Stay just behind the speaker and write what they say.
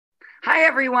Hi,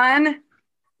 everyone.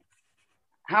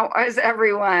 How is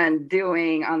everyone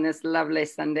doing on this lovely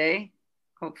Sunday?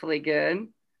 Hopefully, good.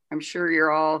 I'm sure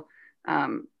you're all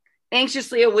um,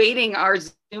 anxiously awaiting our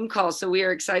Zoom call. So, we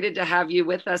are excited to have you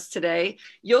with us today.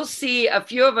 You'll see a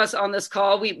few of us on this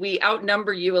call. We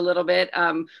outnumber you a little bit,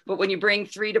 but when you bring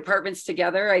three departments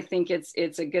together, I think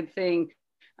it's a good thing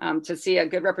to see a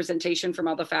good representation from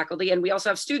all the faculty. And we also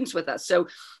have students with us. So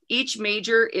each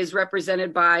major is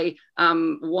represented by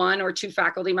one or two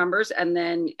faculty members and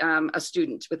then a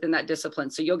student within that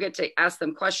discipline. So you'll get to ask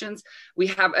them questions. We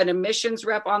have an admissions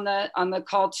rep on the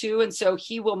call too. And so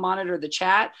he will monitor the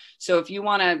chat. So if you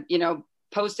want to,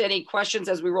 post any questions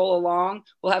as we roll along,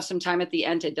 we'll have some time at the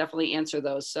end to definitely answer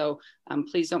those. So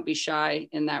please don't be shy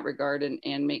in that regard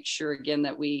and make sure again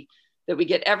that we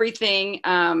get everything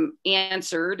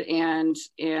answered and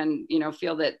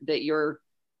feel that you're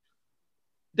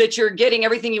getting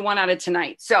everything you want out of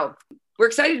tonight. So we're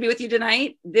excited to be with you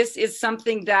tonight. This is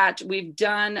something that we've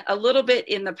done a little bit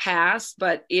in the past,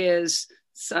 but is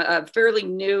fairly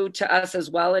new to us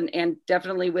as well. And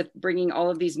definitely with bringing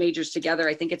all of these majors together,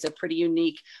 I think it's a pretty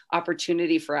unique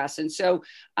opportunity for us. And so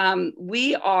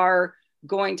we are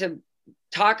going to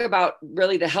talk about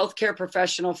really the healthcare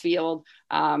professional field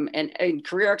and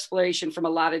career exploration from a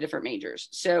lot of different majors.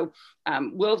 So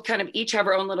we'll kind of each have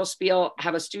our own little spiel,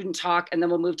 have a student talk, and then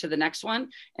we'll move to the next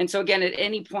one. And so again, at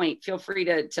any point, feel free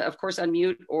to of course,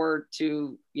 unmute or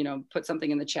to, put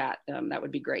something in the chat. That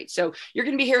would be great. So you're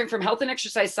going to be hearing from health and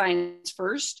exercise science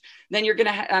first. Then you're going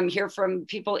to hear from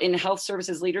people in health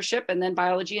services leadership and then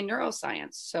biology and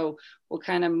neuroscience. So we'll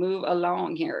kind of move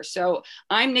along here. So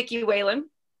I'm Nikki Whalen.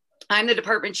 I'm the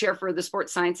department chair for the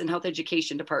Sports Science and Health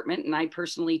Education Department, and I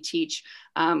personally teach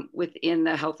within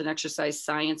the Health and Exercise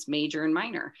Science major and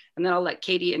minor. And then I'll let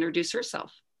Katie introduce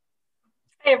herself.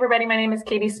 Hey everybody, my name is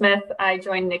Katie Smith. I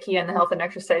joined Nikki in the Health and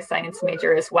Exercise Science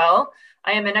major as well.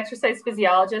 I am an exercise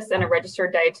physiologist and a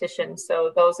registered dietitian,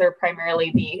 so those are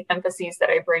primarily the emphases that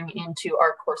I bring into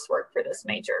our coursework for this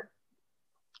major.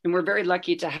 And we're very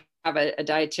lucky to have a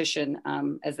dietitian,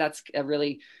 as that's a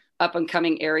really up and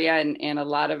coming area, and a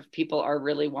lot of people are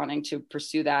really wanting to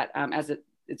pursue that as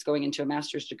it's going into a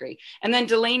master's degree. And then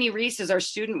Delaney Reese is our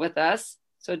student with us.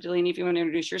 So Delaney, if you want to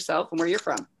introduce yourself and where you're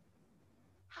from.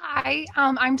 Hi,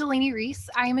 I'm Delaney Reese.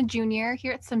 I am a junior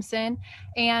here at Simpson,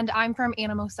 and I'm from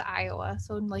Anamosa, Iowa,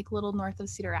 so like little north of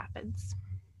Cedar Rapids.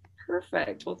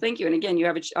 Perfect. Well, thank you. And again, you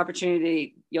have an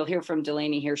opportunity, you'll hear from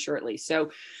Delaney here shortly. So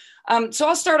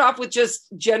I'll start off with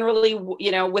just generally,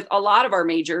 with a lot of our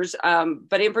majors,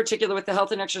 but in particular with the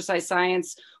health and exercise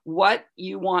science, what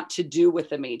you want to do with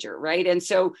the major, right? And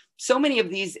so many of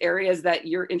these areas that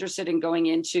you're interested in going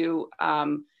into,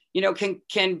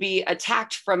 can be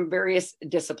attacked from various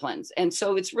disciplines. And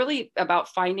so it's really about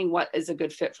finding what is a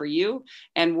good fit for you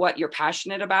and what you're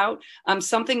passionate about.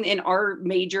 Something in our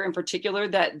major in particular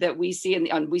that we see,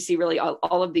 and we see really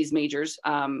all of these majors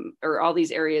or all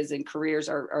these areas and careers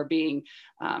are being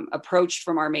approached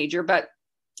from our major, but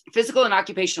physical and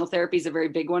occupational therapy is a very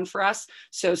big one for us.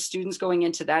 So students going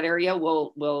into that area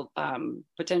will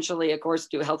potentially, of course,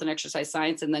 do health and exercise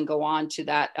science and then go on to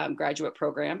that graduate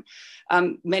program.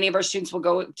 Many of our students will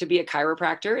go to be a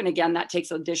chiropractor. And again, that takes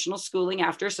additional schooling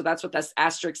after. So that's what this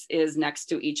asterisk is next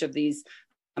to each of these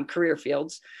career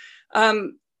fields.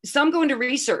 Some go into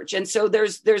research. And so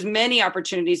there's many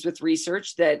opportunities with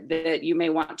research that you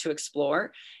may want to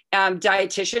explore.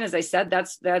 Dietitian, as I said,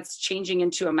 that's changing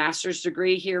into a master's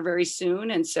degree here very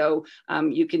soon. And so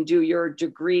you can do your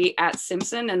degree at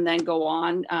Simpson and then go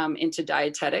on into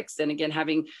dietetics. And again,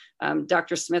 having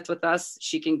Dr. Smith with us,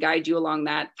 she can guide you along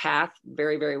that path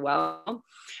very, very well.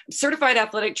 Certified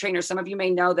athletic trainer. Some of you may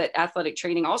know that athletic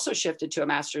training also shifted to a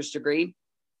master's degree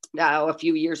a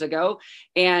few years ago.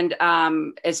 And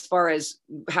as far as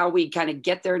how we kind of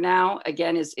get there now,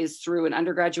 again, is through an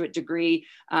undergraduate degree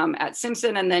at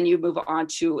Simpson, and then you move on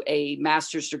to a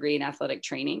master's degree in athletic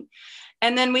training.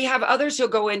 And then we have others who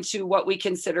go into what we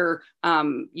consider,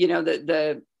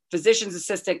 the physician's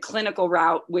assistant clinical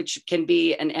route, which can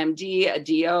be an MD, a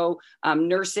DO,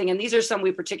 nursing. And these are some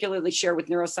we particularly share with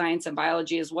neuroscience and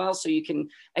biology as well. So you can,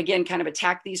 again, kind of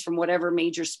attack these from whatever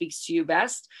major speaks to you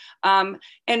best. And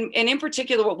in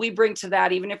particular, what we bring to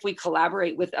that, even if we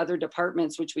collaborate with other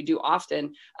departments, which we do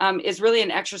often, is really an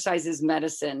exercises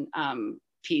medicine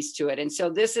piece to it. And so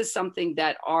this is something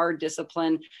that our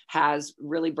discipline has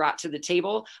really brought to the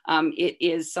table. It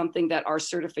is something that our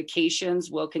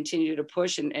certifications will continue to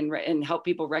push and help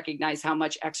people recognize how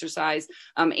much exercise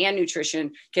and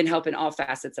nutrition can help in all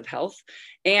facets of health.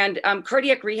 And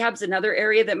cardiac rehab is another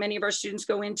area that many of our students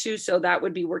go into. So that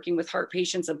would be working with heart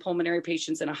patients and pulmonary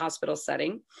patients in a hospital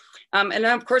setting. And then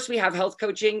of course we have health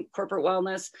coaching, corporate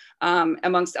wellness,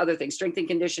 amongst other things, strength and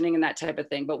conditioning and that type of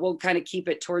thing. But we'll kind of keep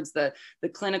it towards the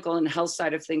clinical and health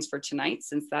side of things for tonight,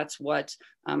 since that's what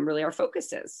really our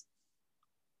focus is.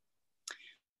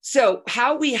 So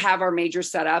how we have our major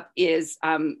set up is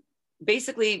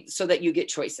basically so that you get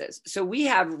choices. So we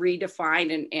have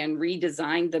redefined and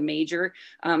redesigned the major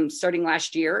starting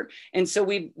last year. And so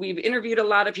we've interviewed a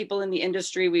lot of people in the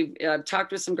industry. We've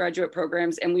talked with some graduate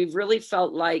programs, and we've really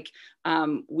felt like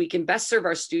we can best serve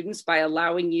our students by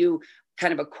allowing you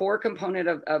kind of a core component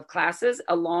of classes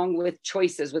along with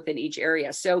choices within each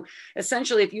area. So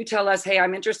essentially, if you tell us, hey,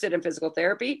 I'm interested in physical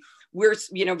therapy, we're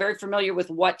very familiar with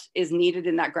what is needed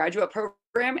in that graduate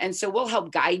program. And so we'll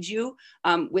help guide you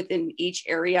within each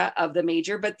area of the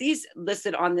major. But these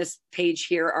listed on this page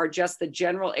here are just the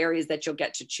general areas that you'll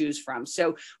get to choose from.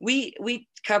 So we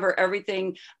cover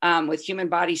everything with human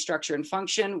body structure and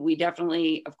function. We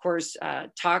definitely, of course,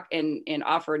 talk and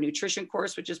offer a nutrition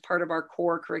course, which is part of our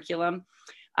core curriculum.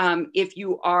 If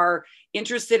you are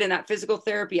interested in that physical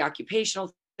therapy,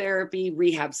 occupational therapy,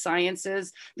 rehab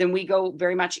sciences, then we go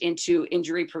very much into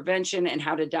injury prevention and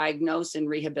how to diagnose and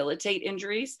rehabilitate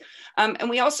injuries. And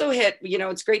we also hit,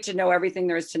 it's great to know everything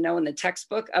there is to know in the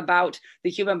textbook about the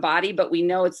human body, but we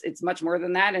know it's much more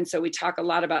than that. And so we talk a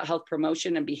lot about health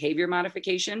promotion and behavior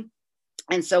modification.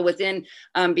 And so within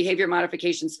behavior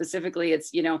modification specifically,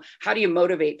 it's, how do you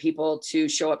motivate people to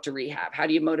show up to rehab? How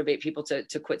do you motivate people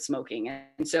to quit smoking?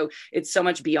 And so it's so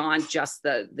much beyond just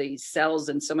the cells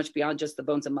and so much beyond just the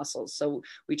bones and muscles. So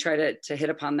we try to hit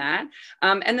upon that.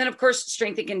 And then, of course,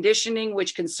 strength and conditioning,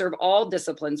 which can serve all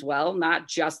disciplines well, not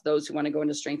just those who want to go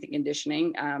into strength and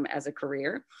conditioning as a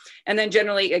career. And then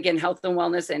generally, again, health and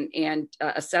wellness and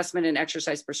assessment and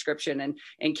exercise prescription.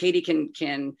 And Katie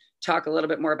can talk a little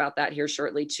bit more about that here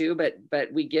shortly too,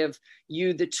 but we give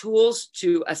you the tools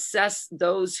to assess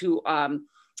those who,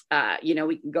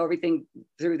 we can go everything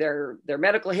through their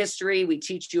medical history. We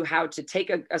teach you how to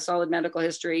take a solid medical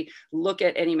history, look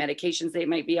at any medications they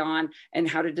might be on, and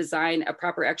how to design a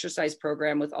proper exercise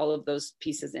program with all of those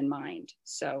pieces in mind.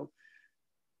 So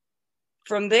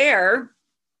from there,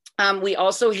 we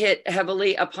also hit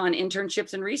heavily upon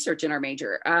internships and research in our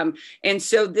major. And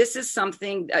so this is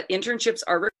something that internships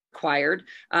are required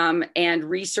and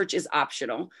research is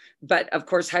optional, but of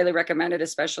course, highly recommended,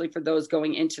 especially for those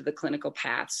going into the clinical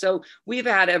path. So we've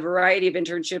had a variety of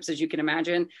internships, as you can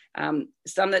imagine,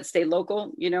 some that stay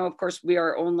local. Of course, we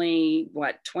are only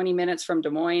 20 minutes from Des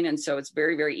Moines. And so it's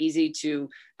very, very easy to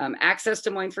access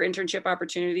Des Moines for internship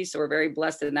opportunities. So we're very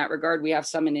blessed in that regard. We have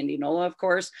some in Indianola, of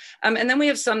course. And then we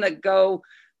have some that go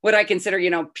what I consider,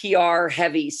 PR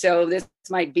heavy. So this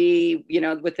might be,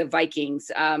 with the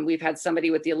Vikings. We've had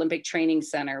somebody with the Olympic Training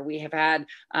Center. We have had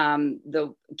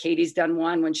Katie's done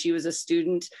one when she was a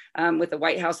student with the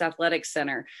White House Athletics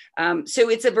Center. So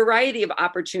it's a variety of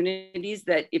opportunities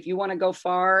that if you want to go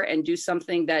far and do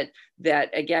something that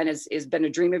again has been a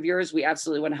dream of yours, we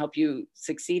absolutely want to help you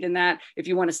succeed in that. If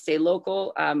you want to stay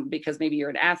local because maybe you're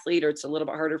an athlete or it's a little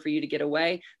bit harder for you to get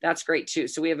away, that's great too.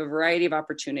 So we have a variety of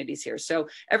opportunities here. So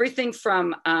everything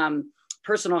from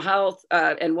personal health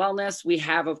and wellness. We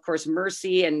have, of course,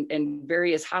 Mercy and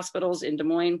various hospitals in Des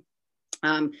Moines.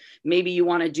 Maybe you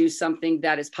want to do something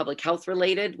that is public health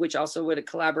related, which also would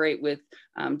collaborate with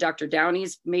Dr.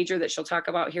 Downey's major that she'll talk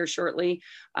about here shortly.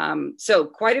 So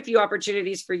quite a few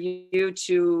opportunities for you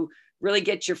to really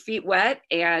get your feet wet.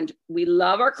 And we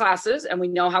love our classes and we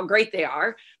know how great they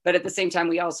are. But at the same time,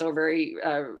 we also very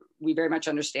much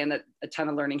understand that a ton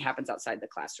of learning happens outside the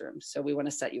classroom. So we want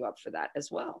to set you up for that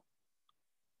as well.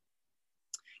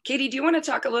 Katie, do you want to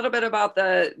talk a little bit about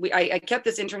I kept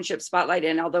this internship spotlight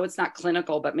in, although it's not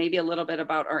clinical, but maybe a little bit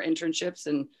about our internships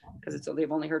and because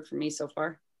they've only heard from me so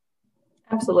far.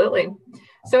 Absolutely.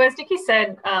 So as Nikki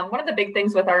said, one of the big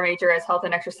things with our major as health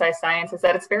and exercise science is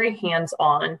that it's very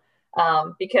hands-on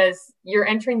because you're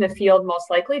entering the field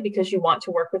most likely because you want to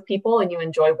work with people and you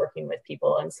enjoy working with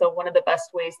people. And so one of the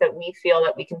best ways that we feel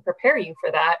that we can prepare you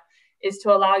for that is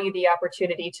to allow you the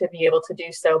opportunity to be able to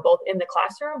do so both in the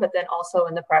classroom, but then also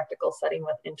in the practical setting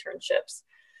with internships.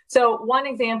 So one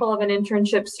example of an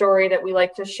internship story that we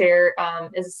like to share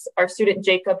is our student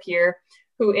Jacob here,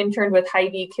 who interned with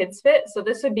Hy-Vee Kids Fit. So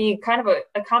this would be kind of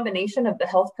a combination of the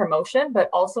health promotion, but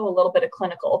also a little bit of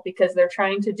clinical, because they're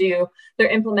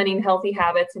implementing healthy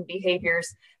habits and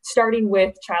behaviors starting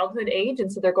with childhood age.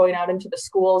 And so they're going out into the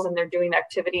schools and they're doing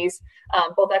activities,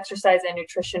 both exercise and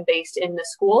nutrition based in the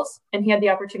schools. And he had the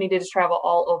opportunity to travel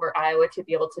all over Iowa to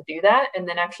be able to do that, and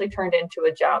then actually turned into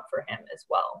a job for him as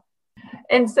well.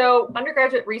 And so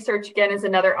undergraduate research, again, is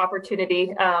another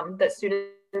opportunity that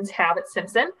students have at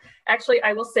Simpson. Actually,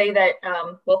 I will say that,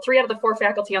 3 out of the 4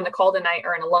 faculty on the call tonight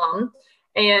are an alum.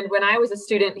 And when I was a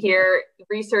student here,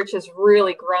 research has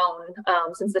really grown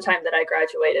since the time that I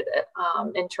graduated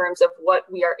in terms of what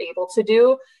we are able to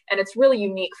do. And it's really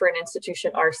unique for an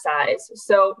institution our size.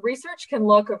 So research can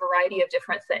look a variety of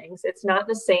different things. It's not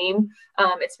the same.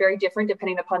 It's very different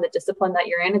depending upon the discipline that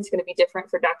you're in. It's going to be different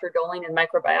for Dr. Doling in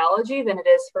microbiology than it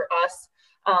is for us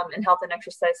in health and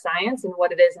exercise science, and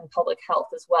what it is in public health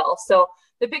as well. So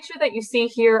the picture that you see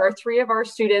here are 3 of our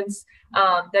students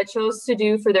that chose to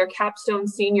do for their capstone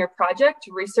senior project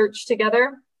research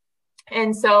together.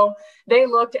 And so they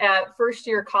looked at first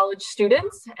year college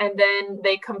students, and then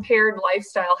they compared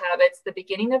lifestyle habits at the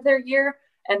beginning of their year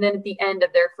and then at the end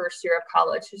of their first year of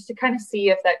college, just to kind of see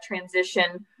if that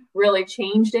transition really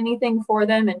changed anything for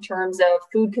them in terms of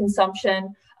food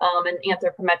consumption and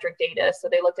anthropometric data. So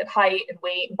they looked at height and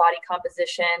weight and body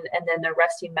composition, and then their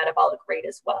resting metabolic rate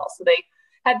as well. So they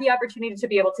had the opportunity to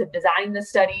be able to design the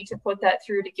study, to put that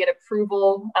through, to get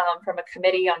approval from a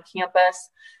committee on campus,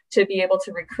 to be able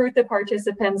to recruit the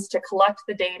participants, to collect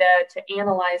the data, to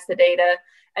analyze the data.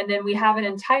 And then we have an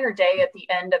entire day at the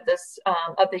end of this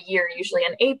of the year, usually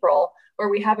in April, where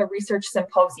we have a research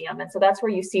symposium. And so that's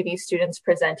where you see these students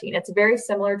presenting. It's very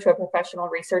similar to a professional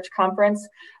research conference.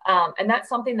 And that's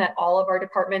something that all of our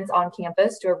departments on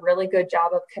campus do a really good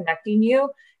job of connecting you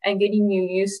and getting you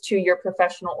used to your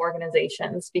professional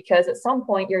organizations, because at some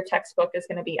point your textbook is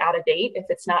going to be out of date if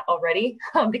it's not already,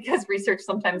 because research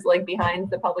sometimes lags behind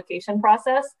the publication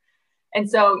process. And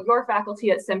so your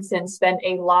faculty at Simpson spend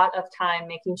a lot of time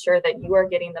making sure that you are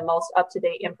getting the most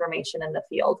up-to-date information in the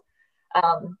field.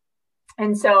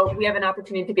 And so we have an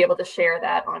opportunity to be able to share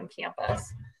that on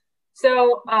campus.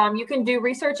 So you can do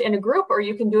research in a group or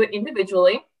you can do it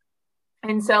individually.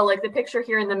 And so like the picture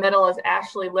here in the middle is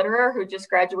Ashley Litterer, who just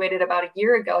graduated about a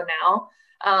year ago now.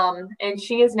 And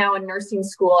she is now in nursing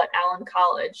school at Allen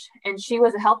College. And she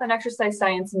was a health and exercise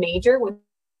science major with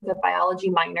a biology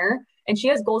minor. And she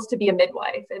has goals to be a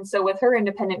midwife. And so with her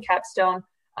independent capstone,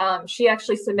 she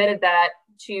actually submitted that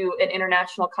to an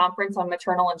international conference on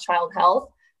maternal and child health.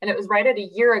 And it was right at a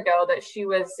year ago that she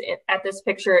was at this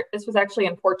picture. This was actually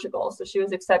in Portugal. So she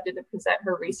was accepted to present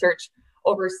her research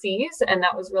overseas. And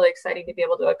that was really exciting to be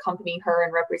able to accompany her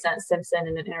and represent Simpson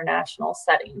in an international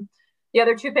setting. The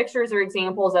other 2 pictures are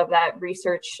examples of that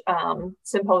research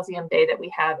symposium day that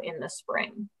we have in the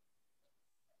spring.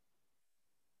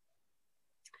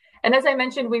 And as I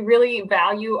mentioned, we really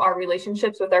value our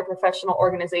relationships with our professional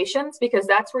organizations, because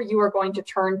that's where you are going to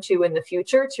turn to in the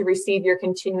future to receive your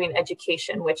continuing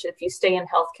education, which if you stay in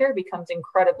healthcare becomes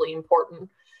incredibly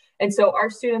important. And so our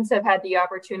students have had the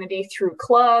opportunity through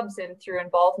clubs and through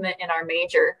involvement in our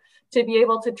major to be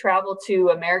able to travel to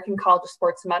American College of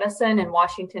Sports Medicine in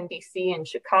Washington, D.C. and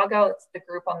Chicago. It's the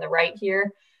group on the right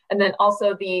here. And then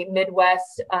also the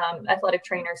Midwest Athletic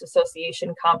Trainers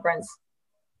Association Conference,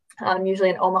 usually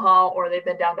in Omaha, or they've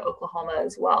been down to Oklahoma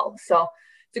as well. So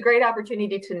it's a great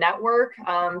opportunity to network,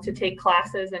 to take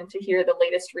classes and to hear the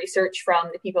latest research from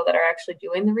the people that are actually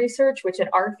doing the research, which in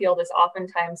our field is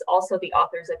oftentimes also the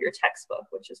authors of your textbook,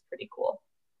 which is pretty cool.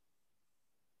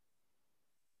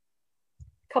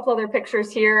 A couple other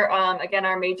pictures here. Again,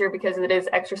 our major, because it is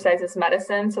exercise is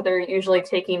medicine. So they're usually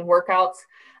taking workouts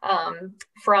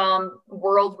from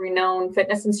world-renowned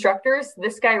fitness instructors.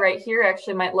 This guy right here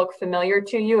actually might look familiar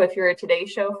to you if you're a Today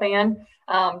Show fan.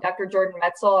 Dr. Jordan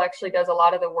Metzel actually does a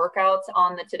lot of the workouts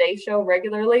on the Today Show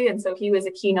regularly. And so he was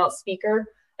a keynote speaker,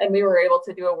 and we were able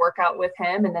to do a workout with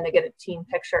him and then to get a team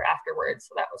picture afterwards.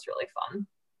 So that was really fun.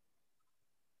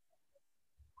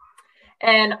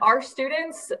 And our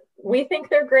students, we think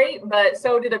they're great, but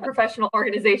so do the professional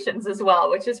organizations as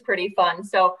well, which is pretty fun.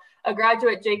 So a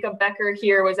graduate, Jacob Becker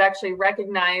here, was actually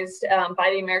recognized by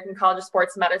the American College of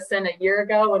Sports Medicine a year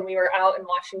ago when we were out in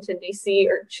Washington, D.C.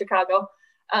 or Chicago.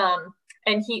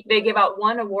 And they give out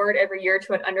 1 award every year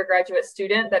to an undergraduate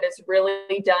student that has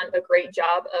really done a great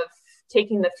job of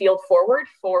taking the field forward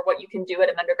for what you can do at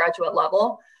an undergraduate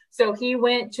level. So he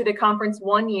went to the conference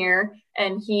 1 year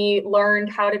and he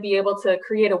learned how to be able to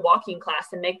create a walking class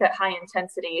and make that high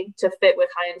intensity to fit with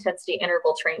high intensity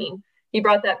interval training. He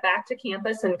brought that back to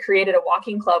campus and created a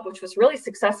walking club, which was really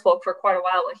successful for quite a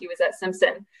while he was at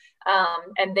Simpson.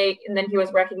 And then he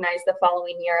was recognized the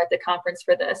following year at the conference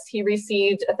for this. He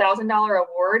received a $1,000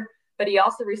 award, but he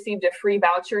also received a free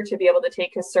voucher to be able to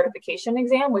take his certification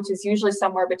exam, which is usually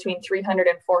somewhere between $300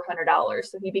 and $400.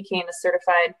 So he became a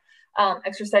certified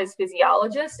exercise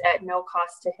physiologist at no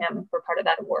cost to him for part of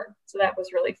that award. So that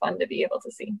was really fun to be able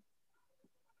to see.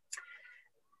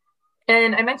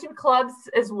 And I mentioned clubs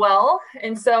as well.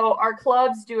 And so our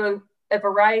clubs do a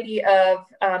variety of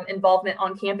involvement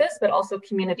on campus, but also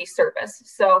community service.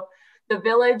 So the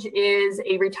Village is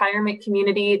a retirement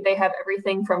community. They have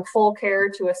everything from full care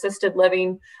to assisted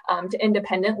living to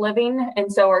independent living.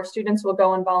 And so our students will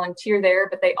go and volunteer there,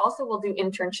 but they also will do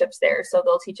internships there. So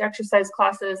they'll teach exercise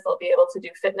classes. They'll be able to do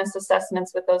fitness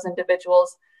assessments with those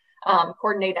individuals.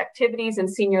 Coordinate activities in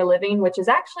senior living, which has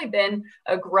actually been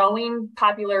a growing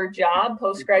popular job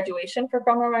post-graduation for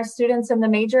some of our students in the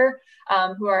major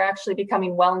who are actually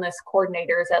becoming wellness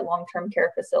coordinators at long-term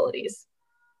care facilities.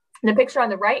 And the picture on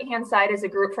the right-hand side is a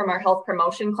group from our health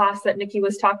promotion class that Nikki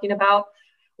was talking about,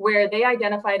 where they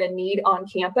identified a need on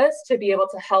campus to be able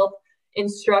to help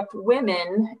instruct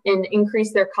women and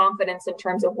increase their confidence in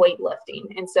terms of weightlifting.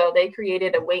 And so they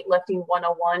created a weightlifting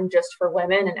 101 just for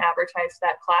women and advertised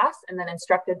that class and then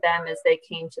instructed them as they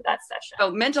came to that session.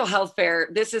 So mental health fair,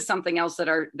 this is something else that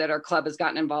our club has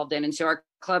gotten involved in. And so our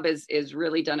club is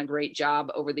really done a great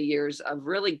job over the years of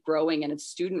really growing, and it's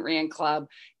student ran club.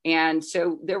 And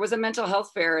so there was a mental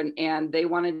health fair and they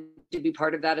wanted to be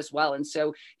part of that as well. And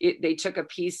so they took a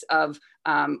piece of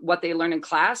what they learn in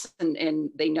class and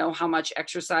they know how much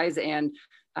exercise and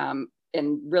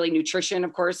really nutrition,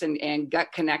 of course, and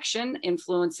gut connection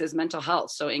influences mental health.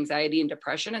 So anxiety and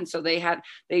depression. And so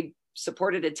they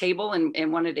supported a table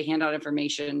and wanted to hand out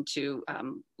information to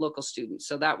local students.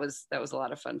 So that was a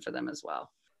lot of fun for them as well.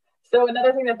 So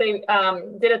another thing that they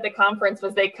did at the conference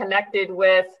was they connected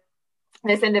with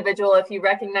this individual. If you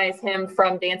recognize him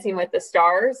from Dancing with the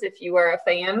Stars, if you are a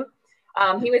fan,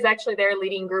 he was actually there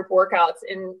leading group workouts.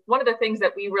 And one of the things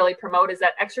that we really promote is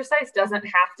that exercise doesn't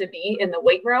have to be in the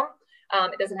weight room.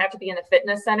 It doesn't have to be in the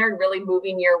fitness center. Really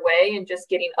moving your way and just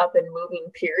getting up and moving,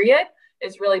 period,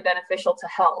 is really beneficial to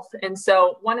health. And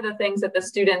so one of the things that the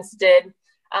students did,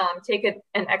 take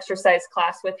an exercise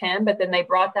class with him, but then they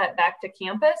brought that back to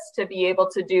campus to be able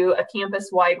to do a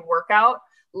campus-wide workout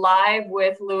live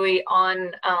with Louis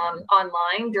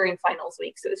online during finals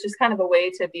week. So it's just kind of a way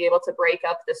to be able to break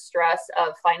up the stress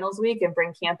of finals week and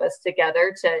bring campus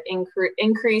together to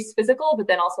increase physical, but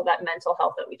then also that mental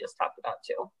health that we just talked about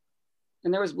too.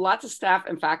 And there was lots of staff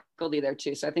and faculty there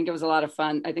too. So I think it was a lot of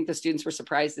fun. I think the students were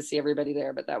surprised to see everybody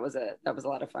there, but that was a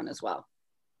lot of fun as well.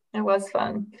 It was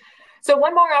fun. So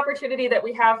one more opportunity that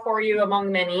we have for you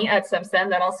among many at Simpson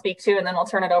that I'll speak to, and then I'll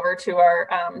turn it over to our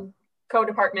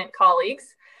co-department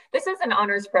colleagues. This is an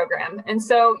honors program. And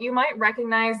so you might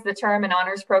recognize the term an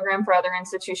honors program for other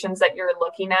institutions that you're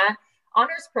looking at.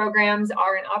 Honors programs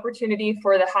are an opportunity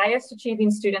for the highest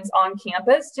achieving students on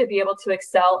campus to be able to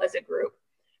excel as a group.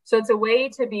 So it's a way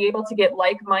to be able to get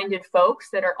like-minded folks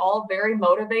that are all very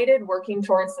motivated, working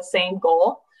towards the same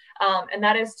goal. And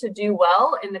that is to do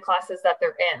well in the classes that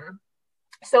they're in.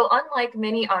 So unlike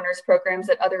many honors programs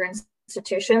at other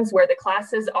institutions where the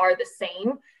classes are the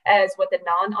same as what the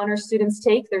non-honors students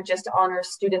take, they're just honors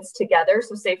students together.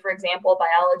 So say, for example,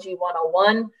 Biology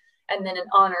 101, and then an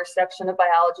honors section of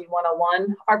Biology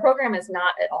 101. Our program is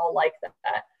not at all like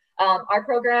that. Our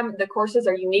program, the courses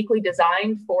are uniquely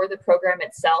designed for the program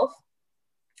itself.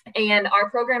 And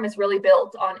our program is really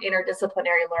built on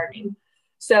interdisciplinary learning.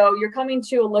 So you're coming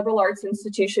to a liberal arts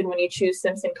institution when you choose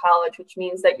Simpson College, which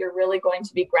means that you're really going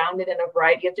to be grounded in a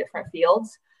variety of different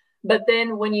fields. But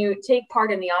then when you take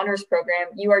part in the honors program,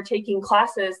 you are taking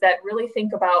classes that really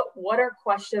think about what are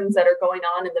questions that are going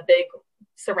on in the big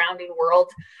surrounding world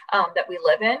that we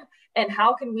live in, and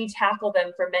how can we tackle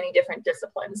them for many different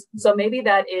disciplines. So maybe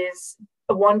that is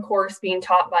one course being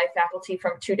taught by faculty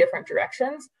from two different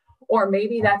directions, or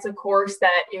maybe that's a course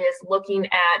that is looking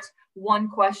at one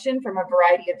question from a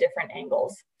variety of different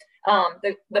angles.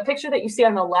 The picture that you see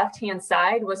on the left-hand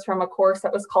side was from a course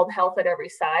that was called Health at Every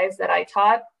Size that I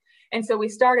taught. And so we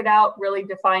started out really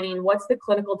defining what's the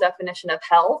clinical definition of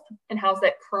health and how's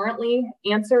that currently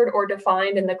answered or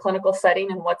defined in the clinical setting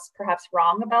and what's perhaps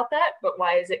wrong about that, but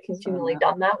why is it continually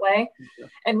done that way?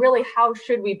 And really, how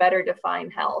should we better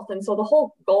define health? And so the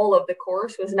whole goal of the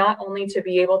course was not only to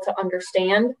be able to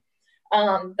understand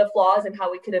the flaws and how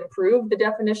we could improve the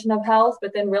definition of health,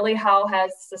 but then really how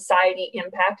has society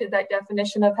impacted that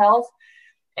definition of health?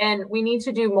 And we need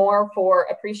to do more for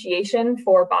appreciation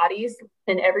for bodies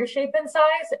in every shape and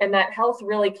size, and that health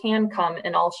really can come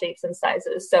in all shapes and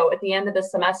sizes. So at the end of the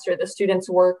semester, the students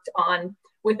worked on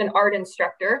with an art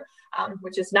instructor,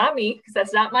 which is not me, because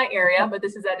that's not my area, but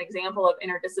this is an example of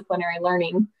interdisciplinary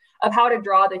learning of how to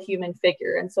draw the human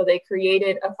figure. And so they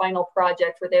created a final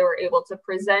project where they were able to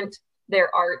present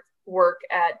their art work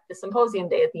at the symposium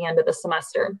day at the end of the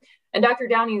semester. And Dr.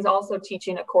 Downey is also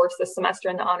teaching a course this semester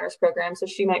in the honors program, so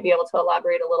she might be able to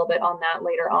elaborate a little bit on that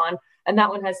later on. And that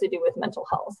one has to do with mental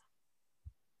health.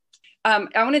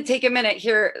 I want to take a minute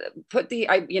here, put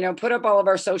up all of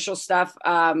our social stuff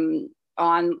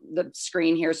on the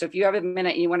screen here. So if you have a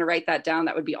minute and you want to write that down,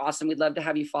 that would be awesome. We'd love to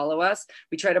have you follow us.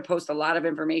 We try to post a lot of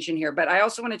information here, but I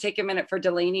also want to take a minute for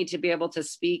Delaney to be able to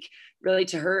speak really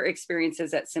to her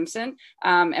experiences at Simpson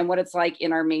and what it's like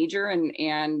in our major.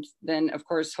 And then of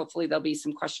course, hopefully there'll be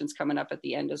some questions coming up at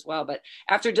the end as well. But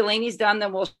after Delaney's done,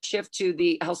 then we'll shift to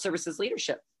the health services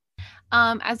leadership.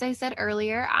 As I said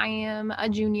earlier, I am a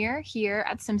junior here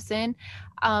at Simpson.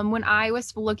 When I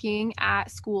was looking at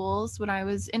schools, when I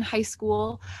was in high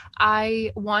school,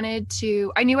 I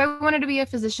knew I wanted to be a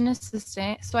physician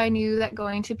assistant. So I knew that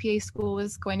going to PA school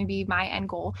was going to be my end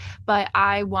goal, but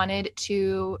I wanted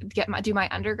to do my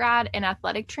undergrad in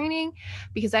athletic training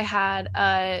because I had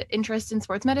an interest in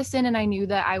sports medicine, and I knew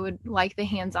that I would like the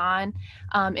hands-on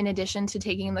in addition to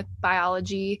taking the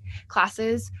biology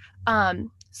classes.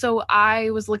 So I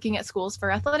was looking at schools for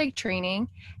athletic training.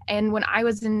 And when I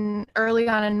was early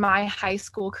on in my high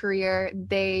school career,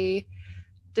 they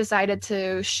decided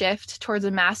to shift towards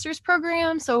a master's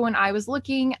program. So when I was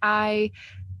looking, I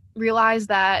realized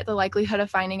that the likelihood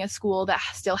of finding a school that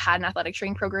still had an athletic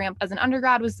training program as an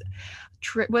undergrad was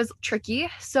tricky.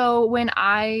 So when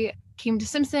I came to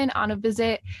Simpson on a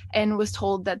visit and was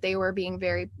told that they were being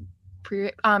very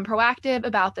proactive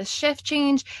about the shift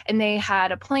change, and they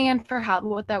had a plan for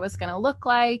what that was going to look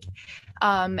like,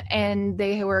 and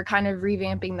they were kind of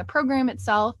revamping the program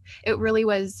itself. It really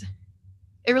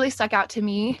stuck out to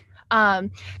me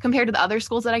compared to the other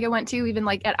schools that I went to. Even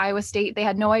like at Iowa State, they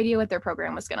had no idea what their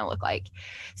program was going to look like.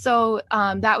 So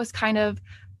that was kind of,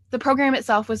 the program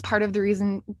itself was part of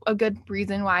a good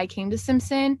reason why I came to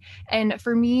Simpson. And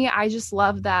for me, I just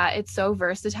love that it's so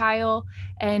versatile,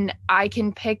 and I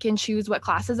can pick and choose what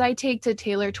classes I take to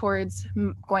tailor towards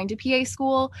going to PA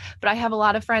school. But I have a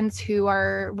lot of friends who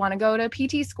want to go to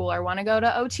PT school or want to go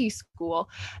to OT school,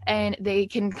 and they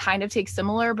can kind of take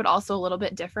similar but also a little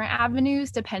bit different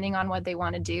avenues depending on what they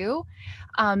want to do.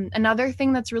 Another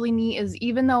thing that's really neat is,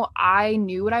 even though I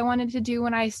knew what I wanted to do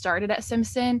when I started at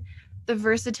Simpson, the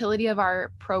versatility of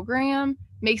our program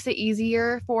makes it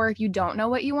easier for if you don't know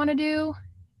what you want to do.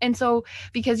 And so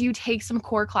because you take some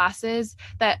core classes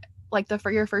that, like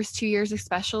for your first 2 years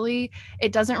especially,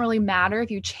 it doesn't really matter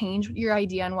if you change your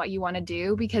idea on what you want to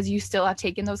do, because you still have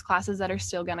taken those classes that are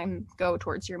still going to go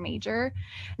towards your major.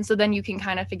 And so then you can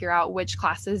kind of figure out which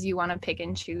classes you want to pick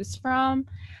and choose from.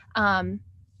 Like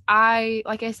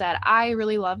I said, I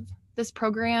really love this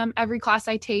program. Every class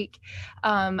I take,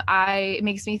 it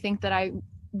makes me think that I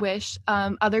wish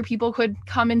other people could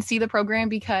come and see the program,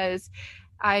 because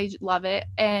I love it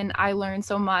and I learn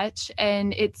so much,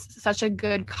 and it's such a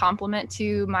good complement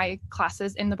to my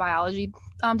classes in the biology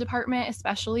department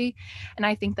especially. And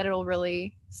I think that it'll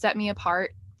really set me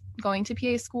apart going to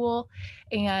PA school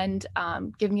and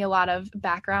give me a lot of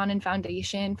background and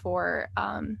foundation for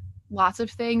lots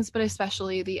of things, but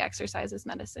especially the exercises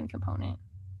medicine component.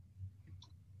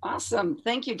 Awesome.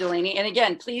 Thank you, Delaney. And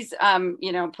again, please,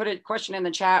 put a question in the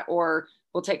chat, or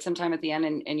we'll take some time at the end,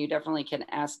 and you definitely can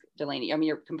ask Delaney. I mean,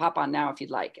 you can pop on now if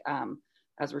you'd like,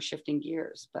 as we're shifting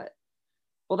gears. But,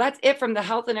 well, that's it from the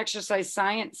health and exercise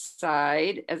science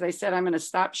side. As I said, I'm going to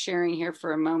stop sharing here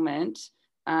for a moment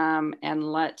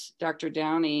and let Dr.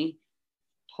 Downey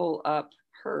pull up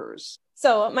hers.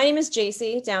 So my name is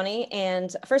JC Downey.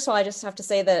 And first of all, I just have to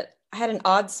say that I had an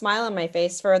odd smile on my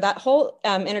face for that whole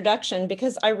introduction,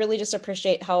 because I really just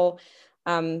appreciate how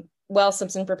well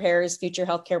Simpson prepares future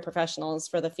healthcare professionals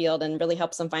for the field and really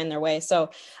helps them find their way. So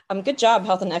good job,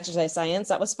 health and exercise science.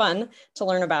 That was fun to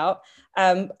learn about.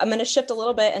 I'm going to shift a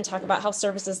little bit and talk about health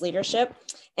services leadership.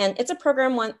 And it's a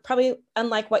program probably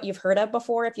unlike what you've heard of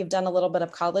before. If you've done a little bit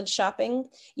of college shopping,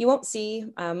 you won't see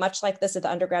much like this at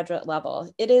the undergraduate level.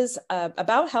 It is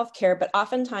about healthcare, but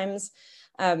oftentimes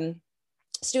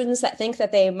students that think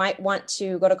that they might want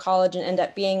to go to college and end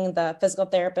up being the physical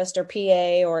therapist or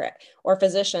PA or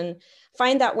physician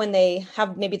find that when they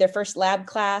have maybe their first lab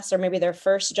class or maybe their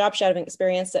first job shadowing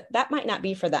experience, that might not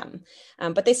be for them.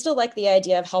 But they still like the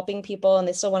idea of helping people and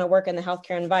they still want to work in the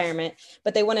healthcare environment,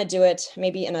 but they want to do it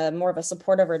maybe in a more of a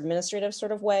supportive or administrative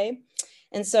sort of way.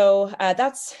 And so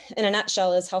that's, in a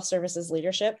nutshell, is health services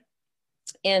leadership.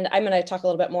 And I'm going to talk a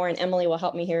little bit more, and Emily will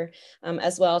help me here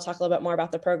as well, talk a little bit more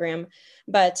about the program.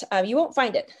 But you won't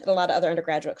find it at a lot of other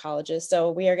undergraduate colleges.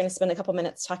 So we are going to spend a couple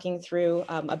minutes talking through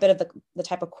a bit of the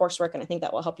type of coursework, and I think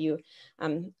that will help you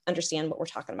understand what we're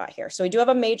talking about here. So we do have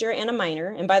a major and a minor.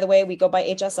 And by the way, we go by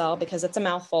HSL because it's a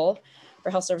mouthful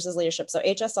for health services leadership. So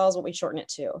HSL is what we shorten it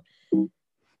to.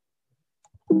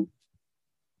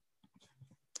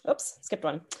 Oops, skipped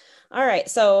one. All right,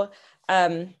 so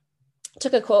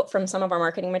took a quote from some of our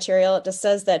marketing material. It just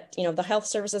says that, you know, the health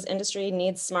services industry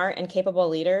needs smart and capable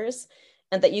leaders,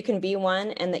 and that you can be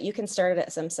one, and that you can start it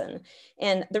at Simpson.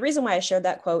 And the reason why I shared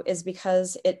that quote is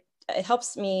because it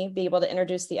helps me be able to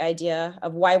introduce the idea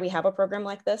of why we have a program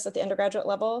like this at the undergraduate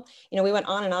level. You know, we went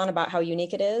on and on about how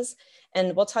unique it is,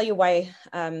 and we'll tell you why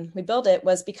we built it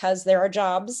was because there are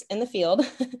jobs in the field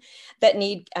that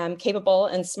need capable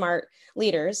and smart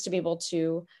leaders to be able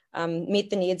to meet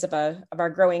the needs of our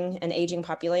growing and aging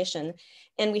population.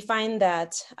 And we find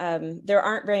that there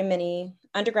aren't very many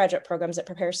undergraduate programs that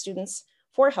prepare students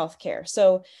for healthcare.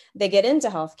 So they get into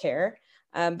healthcare,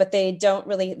 but they don't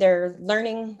really, their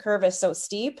learning curve is so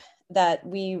steep that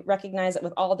we recognize that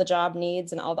with all the job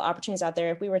needs and all the opportunities out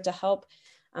there, if we were to help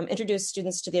introduce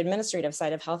students to the administrative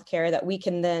side of healthcare, that we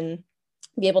can then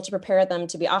be able to prepare them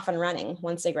to be off and running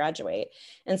once they graduate.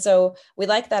 And so we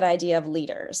like that idea of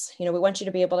leaders. You know, we want you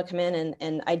to be able to come in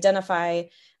and identify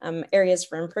areas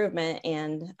for improvement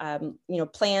and, you know,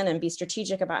 plan and be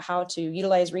strategic about how to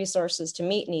utilize resources to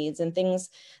meet needs and things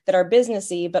that are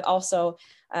businessy, but also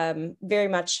very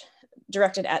much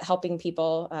directed at helping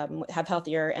people have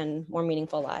healthier and more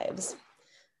meaningful lives.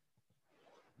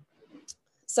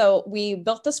 So we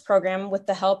built this program with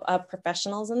the help of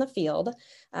professionals in the field,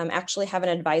 actually have an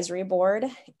advisory board,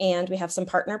 and we have some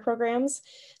partner programs.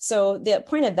 So the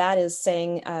point of that is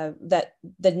saying that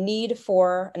the need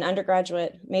for an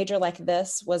undergraduate major like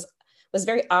this was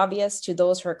very obvious to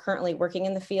those who are currently working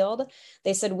in the field.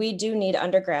 They said, we do need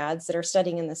undergrads that are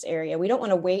studying in this area. We don't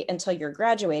want to wait until you're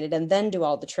graduated and then do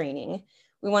all the training.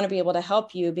 We want to be able to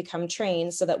help you become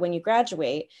trained so that when you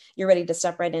graduate, you're ready to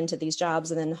step right into these jobs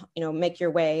and then, you know, make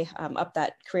your way up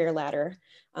that career ladder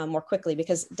more quickly,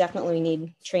 because definitely we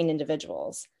need trained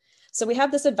individuals. So we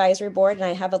have this advisory board, and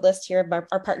I have a list here of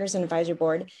our partners in advisory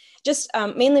board. Just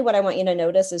mainly what I want you to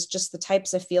notice is just the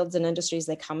types of fields and industries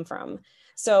they come from.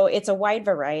 So it's a wide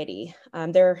variety.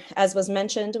 There, as was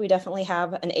mentioned, we definitely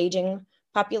have an aging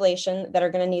population that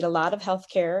are going to need a lot of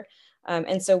healthcare.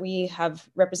 And so we have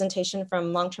representation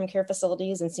from long-term care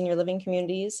facilities and senior living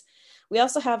communities. We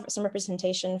also have some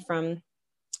representation from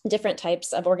different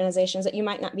types of organizations that you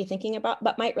might not be thinking about,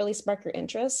 but might really spark your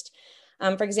interest.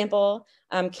 For example,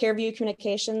 CareView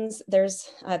Communications,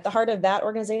 there's at the heart of that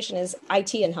organization is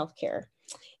IT and healthcare.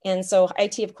 And so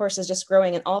IT, of course, is just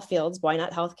growing in all fields. Why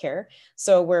not healthcare?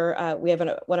 So we have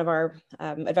one of our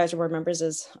advisory board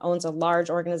members owns a large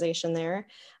organization there.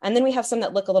 And then we have some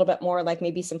that look a little bit more like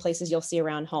maybe some places you'll see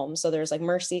around home. So there's like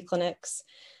Mercy clinics,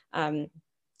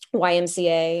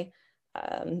 YMCA.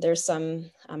 There's some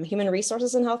human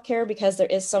resources in healthcare, because there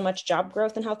is so much job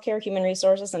growth in healthcare, human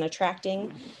resources, and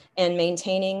attracting and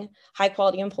maintaining high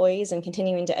quality employees and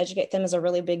continuing to educate them is a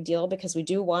really big deal, because we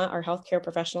do want our healthcare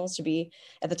professionals to be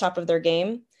at the top of their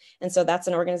game. And so that's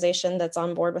an organization that's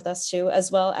on board with us too,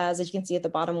 as well as you can see at the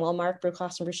bottom, Wellmark, Blue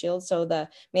Cross and Blue Shield. So the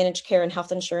managed care and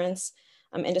health insurance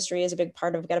industry is a big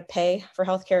part of, got to pay for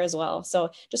healthcare as well. So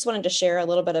just wanted to share a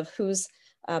little bit of who's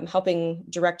helping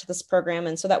direct this program,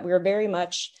 and so that we're very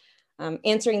much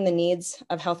answering the needs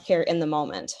of healthcare in the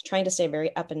moment, trying to stay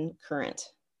very up and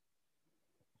current.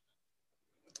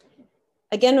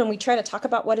 Again, when we try to talk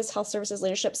about what is health services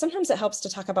leadership, sometimes it helps to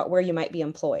talk about where you might be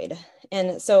employed.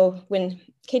 And so when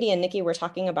Katie and Nikki were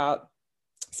talking about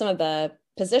some of the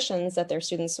positions that their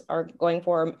students are going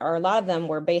for, or a lot of them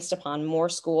were based upon more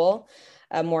school,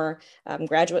 more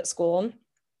graduate school.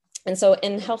 And so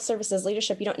in health services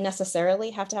leadership, you don't necessarily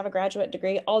have to have a graduate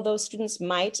degree, although students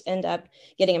might end up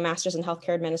getting a master's in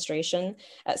healthcare administration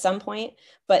at some point,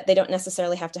 but they don't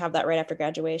necessarily have to have that right after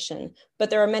graduation.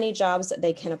 But there are many jobs that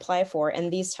they can apply for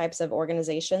in these types of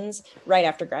organizations right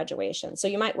after graduation. So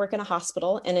you might work in a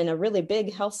hospital and in a really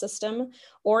big health system,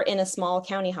 or in a small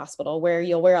county hospital where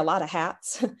you'll wear a lot of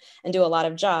hats and do a lot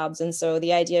of jobs. And so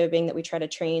the idea being that we try to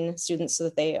train students so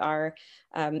that they are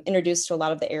introduced to a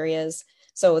lot of the areas.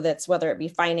 So that's whether it be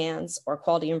finance or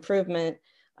quality improvement,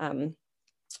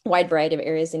 wide variety of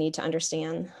areas they need to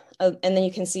understand. And then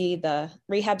you can see the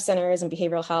rehab centers and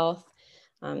behavioral health,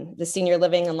 the senior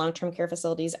living and long-term care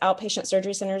facilities, outpatient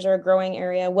surgery centers are a growing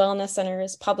area, wellness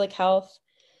centers, public health,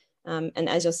 and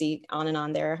as you'll see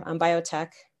on there,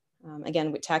 biotech.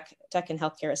 Again, tech and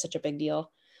healthcare is such a big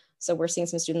deal. So we're seeing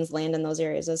some students land in those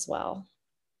areas as well.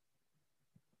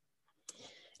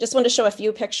 Just wanted to show a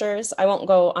few pictures. I won't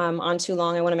go on too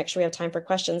long. I want to make sure we have time for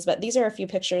questions, but these are a few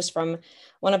pictures from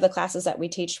one of the classes that we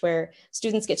teach where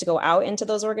students get to go out into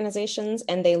those organizations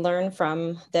and they learn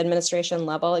from the administration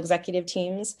level executive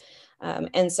teams.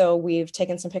 And so we've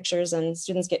taken some pictures and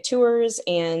students get tours.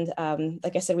 And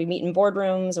like I said, we meet in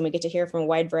boardrooms and we get to hear from a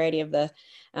wide variety of the,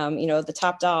 the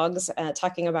top dogs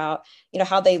talking about,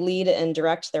 how they lead and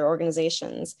direct their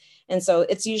organizations. And so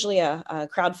it's usually a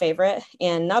crowd favorite.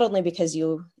 And not only because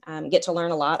you get to learn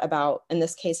a lot about, in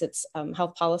this case, it's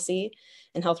health policy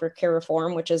and health care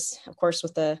reform, which is, of course,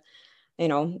 with the,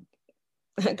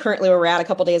 currently where we're at a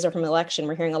couple days from election,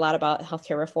 we're hearing a lot about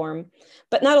healthcare reform.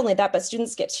 But not only that, but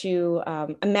students get to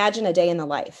imagine a day in the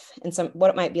life and what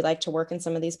it might be like to work in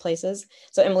some of these places.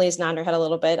 So Emily's nodding her head a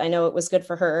little bit. I know it was good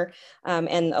for her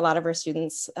and a lot of her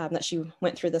students that she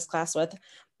went through this class with.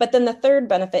 But then the third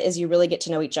benefit is you really get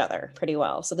to know each other pretty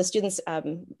well. So the students,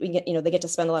 they get to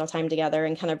spend a lot of time together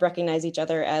and kind of recognize each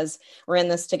other as we're in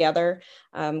this together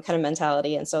kind of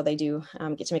mentality. And so they do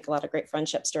get to make a lot of great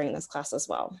friendships during this class as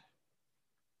well.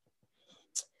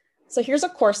 So here's a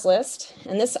course list,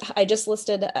 and this I just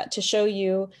listed to show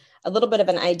you a little bit of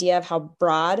an idea of how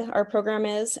broad our program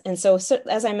is. And so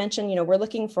as I mentioned, we're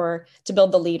looking to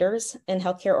build the leaders in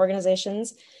healthcare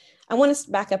organizations. I want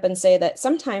to back up and say that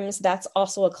sometimes that's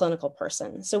also a clinical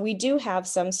person. So we do have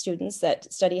some students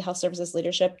that study health services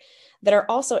leadership that are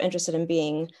also interested in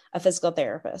being a physical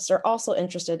therapist or also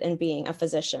interested in being a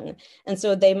physician. And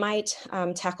so they might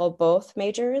tackle both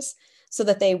majors, so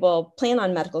that they will plan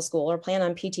on medical school or plan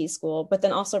on PT school, but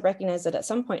then also recognize that at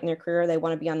some point in their career, they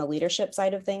want to be on the leadership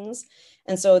side of things.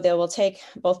 And so they will take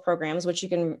both programs, which you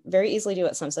can very easily do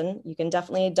at Simpson. You can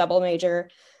definitely double major,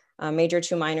 major,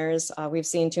 two minors. We've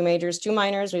seen two majors, two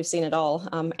minors. We've seen it all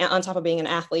on top of being an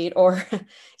athlete or,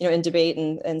 in debate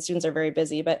and students are very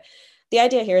busy. But the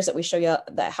idea here is that we show you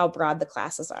how broad the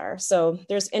classes are. So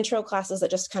there's intro classes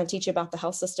that just kind of teach you about the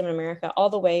health system in America, all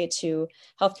the way to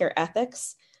healthcare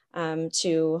ethics,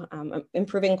 to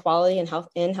improving quality in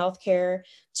healthcare,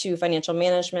 to financial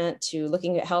management, to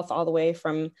looking at health all the way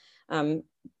from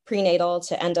prenatal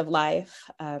to end of life.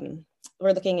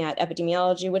 We're looking at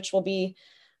epidemiology, which will be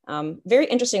very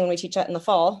interesting when we teach that in the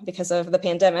fall because of the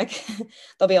pandemic.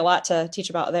 There'll be a lot to teach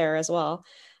about there as well.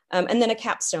 And then a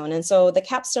capstone. And so the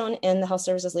capstone in the Health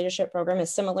Services Leadership Program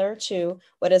is similar to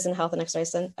what is in Health and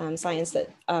Exercise Science, that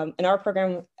in our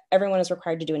program, everyone is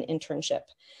required to do an internship.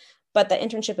 But the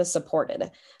internship is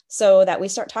supported so that we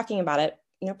start talking about it,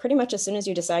 pretty much as soon as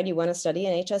you decide you want to study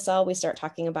in HSL, we start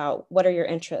talking about what are your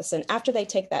interests. And after they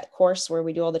take that course where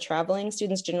we do all the traveling,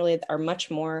 students generally are much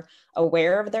more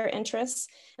aware of their interests.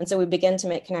 And so we begin to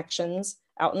make connections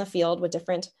out in the field with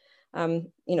different,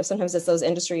 sometimes it's those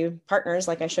industry partners,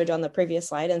 like I showed you on the previous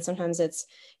slide. And sometimes it's,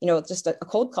 just a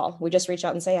cold call. We just reach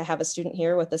out and say, I have a student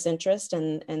here with this interest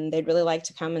and they'd really like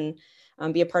to come and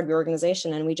be a part of your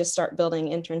organization, and we just start building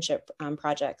internship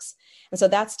projects. And so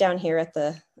that's down here at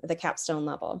the capstone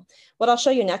level. What I'll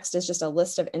show you next is just a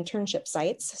list of internship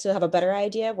sites, so you'll have a better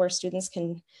idea where students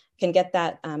can get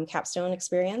that capstone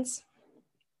experience.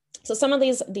 So some of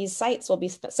these sites will be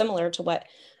similar to what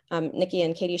Nikki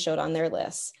and Katie showed on their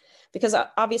lists, because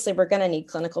obviously we're going to need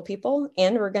clinical people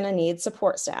and we're going to need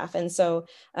support staff. And so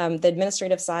the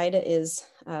administrative side is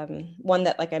one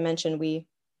that, like I mentioned, we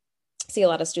see a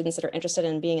lot of students that are interested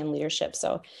in being in leadership.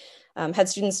 So had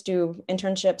students do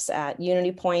internships at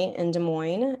Unity Point in Des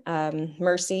Moines,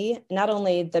 Mercy, not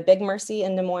only the big Mercy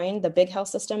in Des Moines, the big health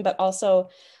system, but also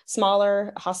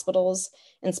smaller hospitals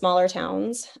in smaller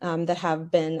towns that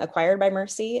have been acquired by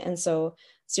Mercy. And so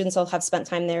students will have spent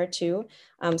time there too.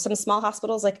 Some small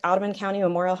hospitals like Audubon County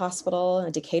Memorial Hospital,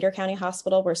 Decatur County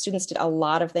Hospital, where students did a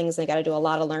lot of things. They got to do a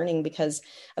lot of learning because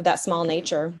of that small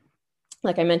nature.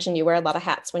 Like I mentioned, you wear a lot of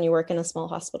hats when you work in a small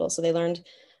hospital. So they learned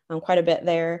quite a bit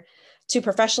there. To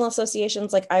professional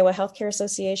associations like Iowa Healthcare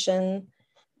Association,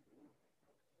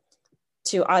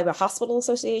 to Iowa Hospital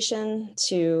Association,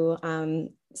 to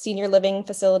senior living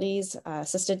facilities,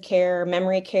 assisted care,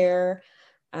 memory care,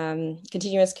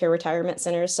 continuous care retirement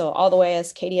centers. So all the way,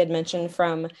 as Katie had mentioned,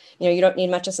 from, you don't need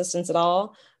much assistance at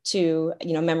all to,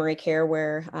 memory care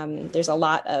where there's a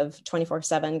lot of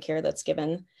 24/7 care that's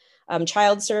given.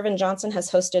 Child Serve in Johnson has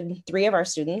hosted 3 of our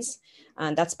students.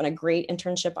 That's been a great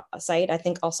internship site. I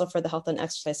think also for the health and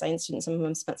exercise science students, some of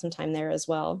them spent some time there as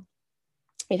well.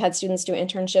 We've had students do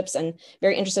internships and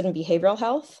very interested in behavioral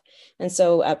health. And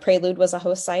so Prelude was a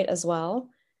host site as well.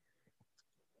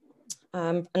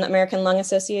 An American Lung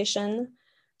Association.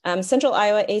 Central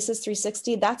Iowa ACES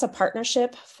 360, that's a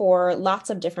partnership for lots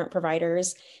of different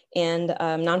providers and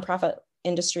nonprofit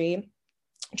industry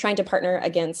trying to partner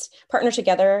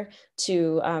together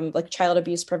to like child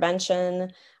abuse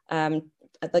prevention,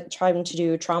 like trying to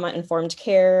do trauma-informed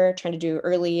care, trying to do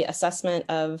early assessment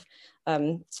of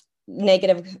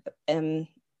negative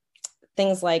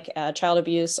things like child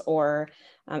abuse or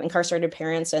incarcerated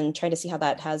parents, and trying to see how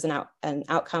that has an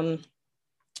outcome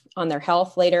on their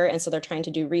health later. And so they're trying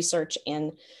to do research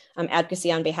and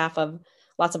advocacy on behalf of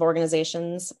lots of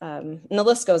organizations, and the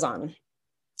list goes on.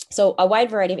 So a wide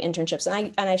variety of internships.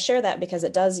 And I share that because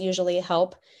it does usually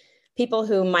help people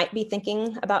who might be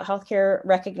thinking about healthcare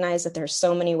recognize that there's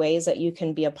so many ways that you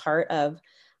can be a part of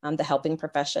the helping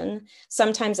profession.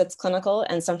 Sometimes it's clinical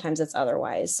and sometimes it's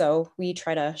otherwise. So we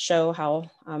try to show how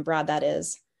broad that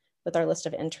is with our list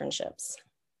of internships.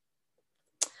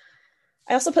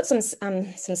 I also put some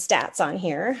stats on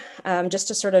here just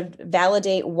to sort of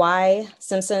validate why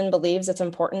Simpson believes it's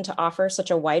important to offer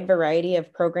such a wide variety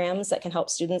of programs that can help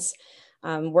students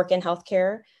work in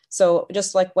healthcare. So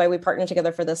just like why we partnered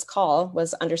together for this call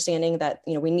was understanding that,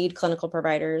 you know, we need clinical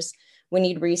providers, we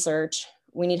need research,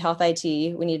 we need health IT,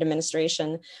 we need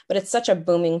administration, but it's such a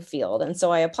booming field. And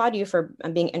so I applaud you for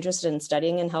being interested in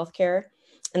studying in healthcare.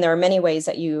 And there are many ways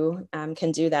that you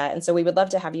can do that. And so we would love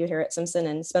to have you here at Simpson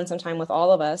and spend some time with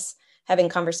all of us having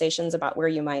conversations about where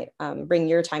you might bring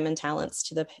your time and talents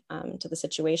to the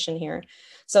situation here.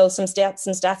 So some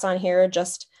stats on here,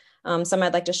 just some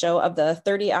I'd like to show. Of the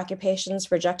 30 occupations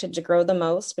projected to grow the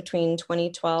most between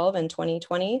 2012 and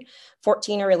 2020,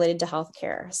 14 are related to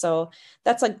healthcare. So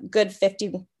that's a good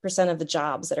 50% of the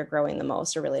jobs that are growing the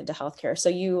most are related to healthcare. So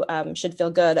you should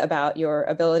feel good about your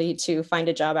ability to find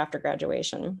a job after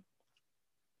graduation.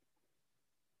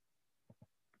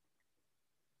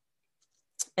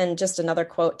 And just another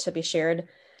quote to be shared.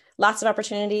 Lots of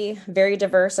opportunity, very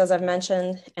diverse, as I've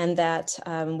mentioned, and that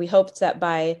we hope that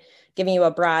by giving you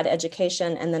a broad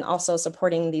education and then also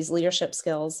supporting these leadership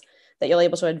skills that you'll be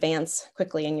able to advance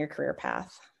quickly in your career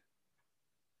path.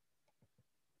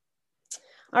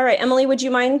 All right, Emily, would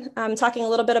you mind talking a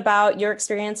little bit about your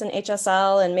experience in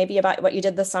HSL and maybe about what you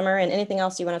did this summer and anything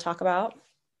else you want to talk about?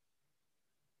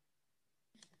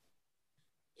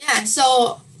 Yeah,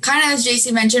 so kind of as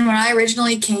JC mentioned, when I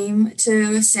originally came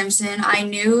to Simpson, I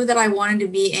knew that I wanted to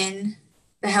be in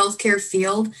the healthcare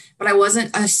field, but I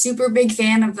wasn't a super big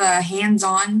fan of the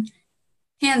hands-on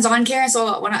care.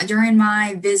 So during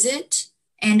my visit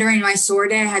and during my SOAR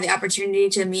day, I had the opportunity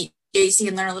to meet JC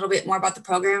and learn a little bit more about the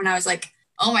program. And I was like,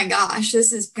 oh my gosh,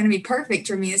 this is going to be perfect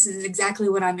for me. This is exactly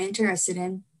what I'm interested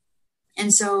in.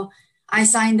 And so I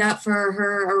signed up for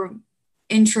her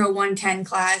Intro 110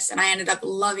 class, and I ended up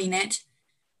loving it.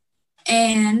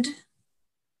 And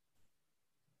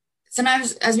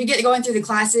sometimes as we get going through the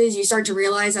classes, you start to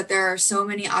realize that there are so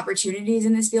many opportunities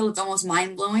in this field. It's almost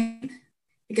mind-blowing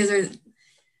because there's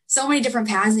so many different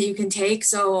paths that you can take.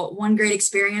 So one great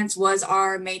experience was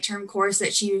our May term course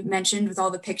that she mentioned with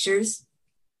all the pictures,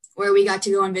 where we got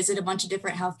to go and visit a bunch of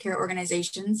different healthcare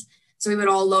organizations. So we would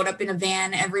all load up in a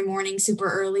van every morning super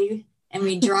early, and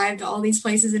we drive to all these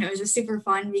places, and it was just super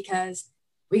fun because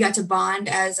we got to bond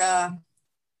as a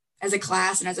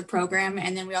class and as a program.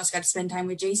 And then we also got to spend time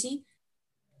with JC.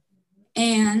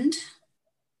 And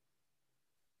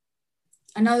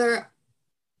another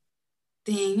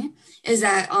thing is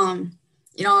that,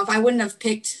 if I wouldn't have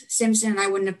picked Simpson, I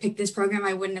wouldn't have picked this program,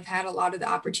 I wouldn't have had a lot of the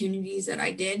opportunities that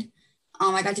I did.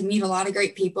 I got to meet a lot of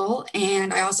great people.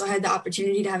 And I also had the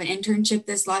opportunity to have an internship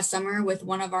this last summer with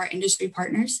one of our industry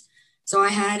partners. So I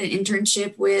had an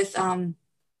internship with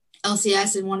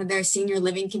LCS in one of their senior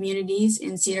living communities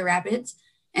in Cedar Rapids.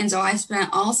 And so I spent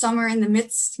all summer in the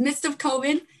midst of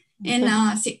COVID in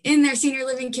their senior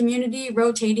living community,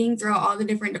 rotating throughout all the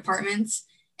different departments.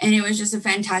 And it was just a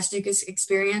fantastic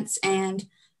experience. And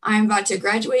I'm about to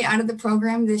graduate out of the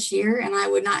program this year, and I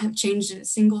would not have changed a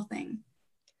single thing.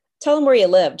 Tell them where you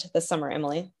lived this summer,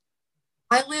 Emily.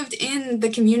 I lived in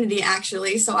the community,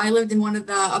 actually. So I lived in one of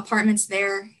the apartments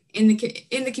there in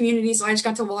the community. So I just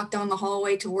got to walk down the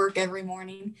hallway to work every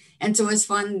morning. And so it was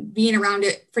fun being around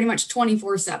it pretty much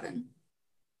 24/7.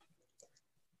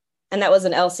 And that was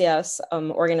an LCS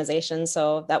organization.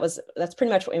 So that's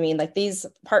pretty much what we mean. Like, these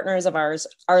partners of ours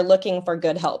are looking for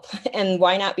good help, and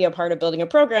why not be a part of building a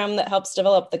program that helps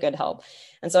develop the good help?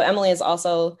 And so Emily is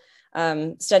also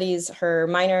studies. Her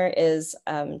minor is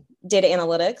data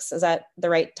analytics. Is that the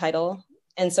right title?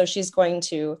 And so she's going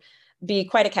to be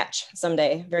quite a catch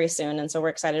someday, very soon. And so we're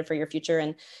excited for your future.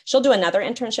 And she'll do another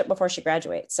internship before she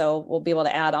graduates. So we'll be able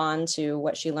to add on to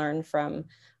what she learned from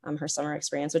her summer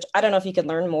experience, which I don't know if you could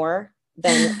learn more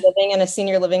than living in a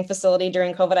senior living facility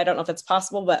during COVID. I don't know if it's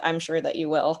possible, but I'm sure that you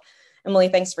will. Emily,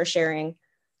 thanks for sharing.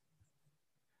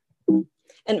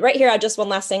 And right here, just one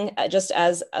last thing, just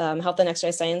as Health and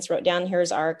Exercise Science wrote down,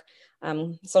 here's our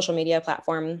social media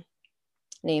platform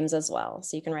names as well.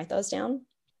 So you can write those down.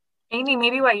 Amy,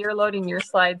 maybe while you're loading your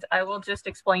slides, I will just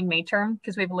explain Mayterm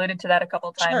because we've alluded to that a couple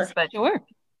of times, but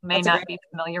may not be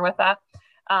familiar with that.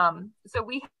 So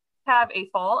we have a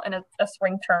fall and a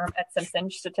spring term at Simpson,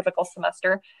 just a typical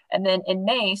semester. And then in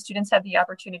May, students have the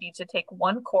opportunity to take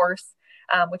one course,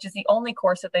 which is the only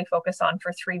course that they focus on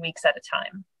for 3 weeks at a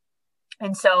time.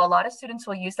 And so a lot of students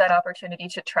will use that opportunity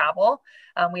to travel.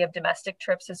 We have domestic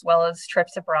trips as well as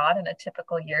trips abroad in a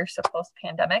typical year, so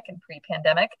post-pandemic and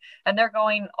pre-pandemic, and they're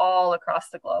going all across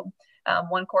the globe.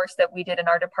 One course that we did in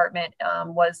our department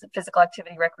was a physical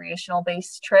activity recreational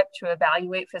based trip to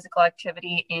evaluate physical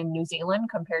activity in New Zealand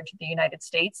compared to the United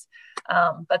States.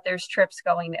 But there's trips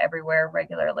going everywhere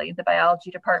regularly. The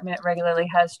biology department regularly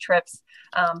has trips.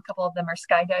 A couple of them are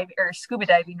skydiving or scuba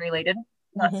diving related,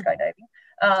 not skydiving.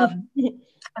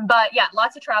 But yeah,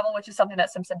 lots of travel, which is something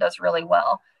that Simpson does really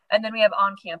well. And then we have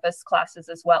on-campus classes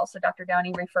as well. So Dr.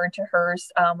 Downey referred to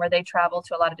hers, where they travel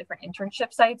to a lot of different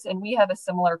internship sites. And we have a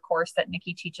similar course that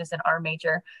Nikki teaches in our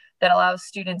major that allows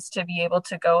students to be able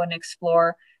to go and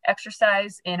explore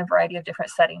exercise in a variety of different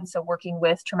settings. So working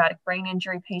with traumatic brain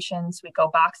injury patients, we go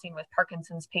boxing with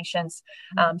Parkinson's patients.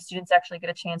 Students actually get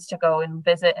a chance to go and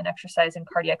visit an exercise and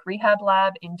cardiac rehab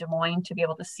lab in Des Moines to be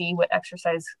able to see what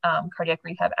exercise cardiac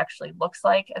rehab actually looks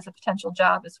like as a potential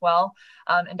job as well.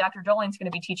 And Dr. Doling's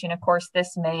going to be teaching a course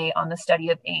this May on the study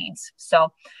of AIDS.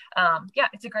 So yeah,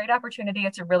 it's a great opportunity.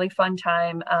 It's a really fun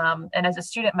time. And as a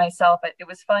student myself, it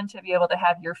was fun to be able to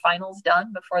have your finals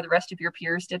done before the rest of your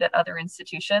peers did at other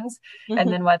institutions.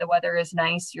 And then while the weather is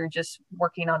nice, you're just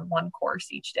working on one course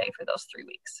each day for those 3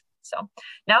 weeks. So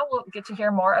now we'll get to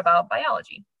hear more about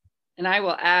biology. And I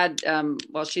will add,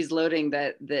 while she's loading,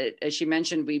 that as she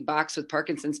mentioned, we box with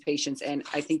Parkinson's patients. And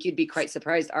I think you'd be quite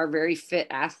surprised. Our very fit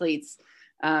athletes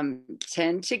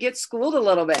tend to get schooled a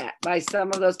little bit by some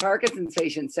of those Parkinson's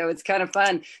patients. So it's kind of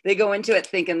fun. They go into it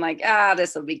thinking like,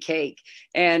 this will be cake.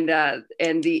 And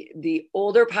the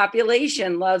older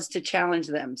population loves to challenge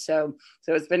them. So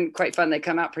it's been quite fun. They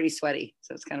come out pretty sweaty.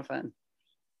 So it's kind of fun.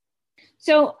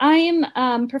 So I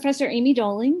am Professor Amy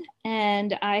Doling,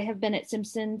 and I have been at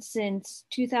Simpson since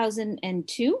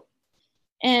 2002.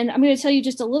 And I'm going to tell you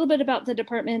just a little bit about the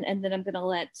department, and then I'm going to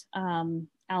let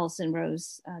Allison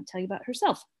Rose tell you about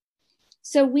herself.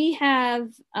 So we have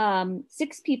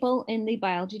 6 people in the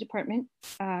biology department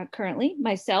currently.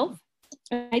 Myself,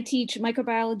 I teach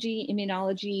microbiology,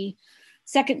 immunology,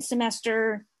 second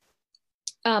semester,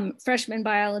 freshman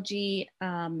biology,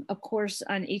 a course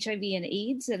on HIV and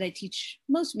AIDS that I teach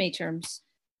most May terms,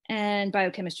 and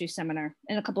biochemistry seminar,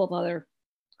 and a couple of other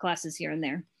classes here and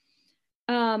there.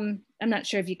 I'm not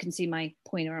sure if you can see my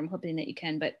pointer. I'm hoping that you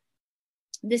can, but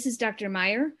this is Dr.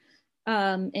 Meyer,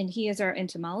 and he is our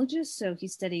entomologist. So he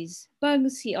studies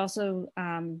bugs. He also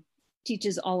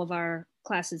teaches all of our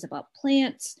classes about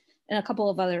plants and a couple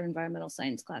of other environmental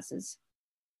science classes.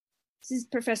 This is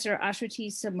Professor Ashwati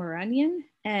Subramanian,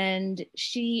 and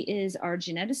she is our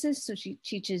geneticist. So she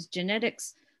teaches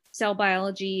genetics, cell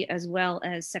biology, as well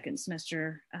as second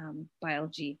semester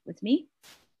biology with me.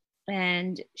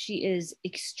 And she is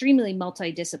extremely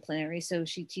multidisciplinary. So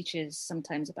she teaches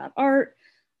sometimes about art.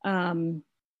 And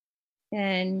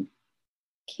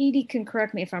Katie can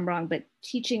correct me if I'm wrong, but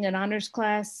teaching an honors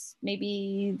class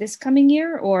maybe this coming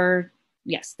year, or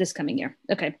yes, this coming year.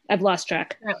 Okay, I've lost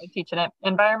track. Currently teaching it,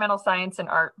 environmental science and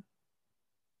art.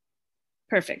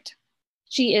 Perfect.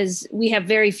 We have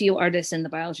very few artists in the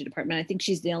biology department. I think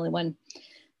she's the only one.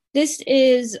 This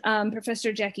is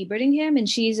Professor Jackie Brittingham, and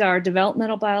she's our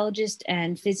developmental biologist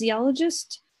and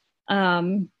physiologist.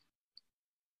 And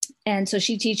so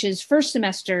she teaches first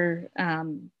semester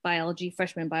biology,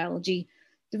 freshman biology,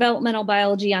 developmental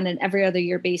biology on an every other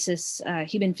year basis,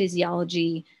 human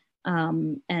physiology,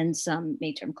 and some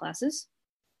May term classes.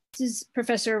 This is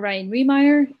Professor Ryan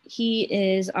Riemeyer. He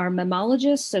is our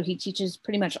mammologist, so he teaches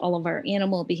pretty much all of our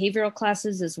animal behavioral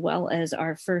classes, as well as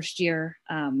our first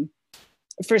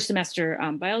semester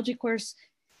biology course.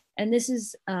 And this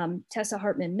is Tessa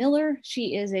Hartman Miller.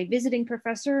 She is a visiting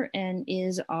professor and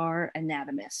is our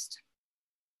anatomist.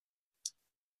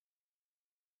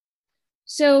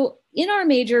 So in our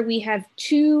major, we have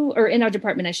two, or in our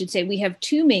department, I should say, we have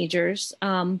two majors.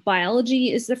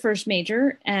 Biology is the first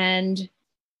major and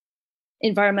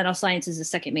environmental science is the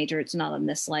second major. It's not on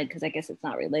this slide because I guess it's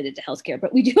not related to healthcare,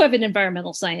 but we do have an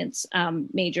environmental science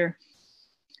major.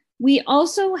 We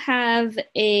also have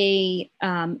a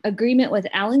agreement with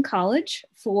Allen College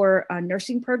for a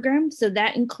nursing program. So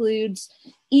that includes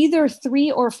either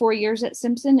 3 or 4 years at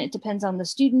Simpson. It depends on the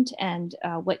student and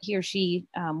what he or she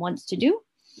wants to do.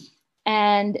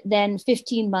 And then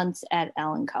 15 months at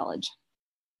Allen College.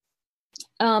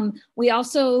 We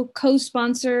also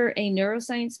co-sponsor a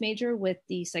neuroscience major with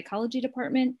the psychology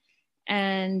department.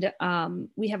 And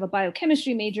we have a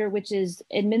biochemistry major, which is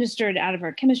administered out of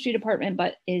our chemistry department,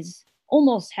 but is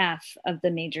almost half of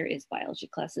the major is biology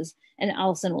classes. And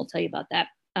Allison will tell you about that.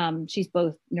 She's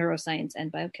both neuroscience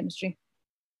and biochemistry.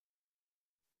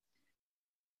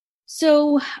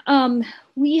 So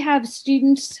we have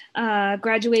students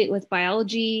graduate with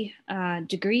biology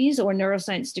degrees or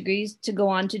neuroscience degrees to go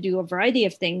on to do a variety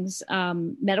of things,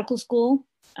 medical school,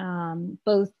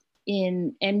 both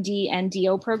in MD and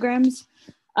DO programs,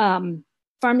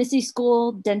 pharmacy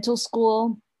school, dental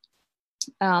school,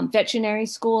 veterinary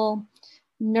school,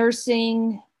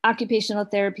 nursing, occupational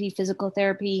therapy, physical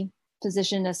therapy,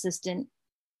 physician assistant.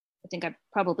 I think I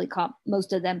probably caught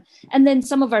most of them. And then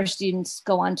some of our students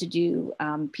go on to do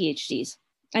PhDs.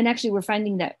 And actually we're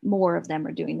finding that more of them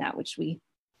are doing that, which we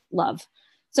love.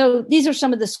 So these are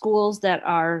some of the schools that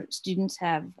our students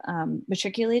have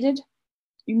matriculated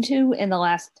into in the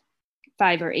last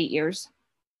 5 or 8 years.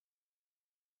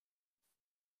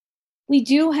 We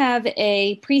do have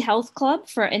a pre-health club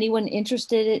for anyone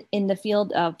interested in the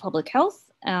field of public health.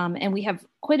 And we have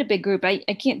quite a big group. I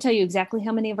can't tell you exactly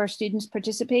how many of our students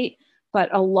participate, but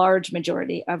a large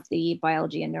majority of the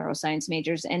biology and neuroscience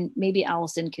majors. And maybe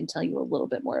Allison can tell you a little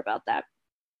bit more about that.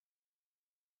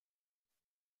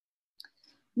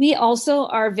 We also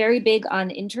are very big on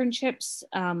internships.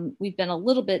 We've been a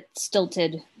little bit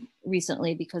stilted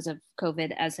recently because of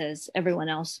COVID, as has everyone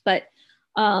else. But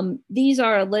these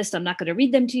are a list, I'm not going to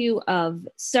read them to you, of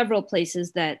several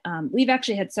places that we've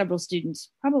actually had several students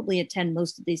probably attend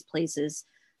most of these places.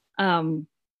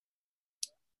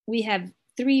 We have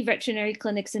 3 veterinary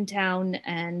clinics in town,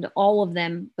 and all of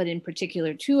them, but in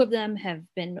particular 2 of them, have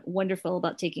been wonderful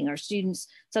about taking our students.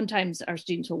 Sometimes our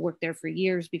students will work there for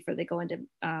years before they go into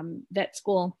vet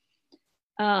school.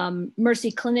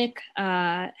 Mercy Clinic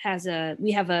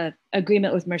we have a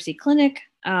agreement with Mercy Clinic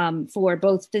for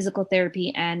both physical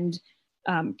therapy and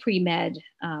pre-med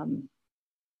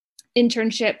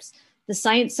internships. The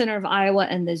Science Center of Iowa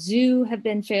and the zoo have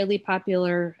been fairly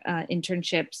popular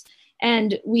internships.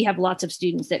 And we have lots of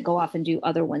students that go off and do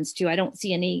other ones too. I don't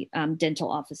see any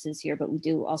dental offices here, but we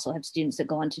do also have students that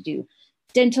go on to do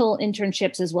dental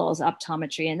internships as well as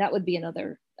optometry. And that would be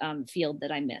another field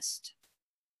that I missed.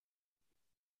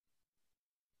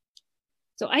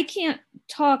 So I can't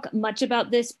talk much about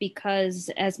this because,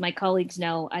 as my colleagues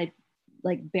know, I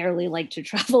barely like to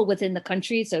travel within the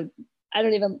country. So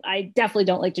I definitely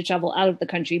don't like to travel out of the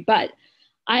country, but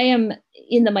I am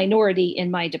in the minority in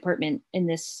my department in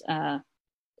this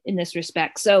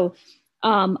respect. So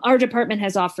our department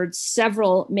has offered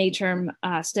several May-term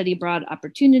study abroad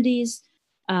opportunities.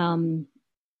 And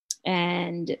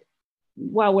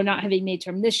while we're not having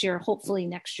May-term this year, hopefully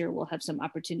next year we'll have some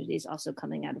opportunities also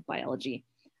coming out of biology.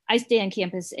 I stay on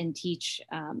campus and teach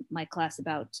my class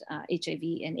about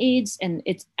HIV and AIDS, and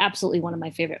it's absolutely one of my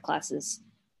favorite classes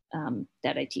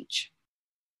that I teach.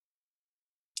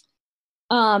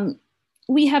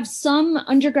 We have some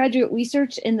undergraduate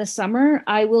research in the summer.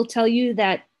 I will tell you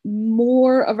that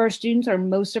more of our students, or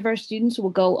most of our students, will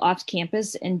go off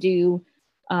campus and do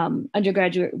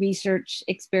undergraduate research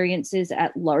experiences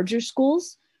at larger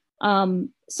schools.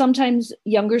 Sometimes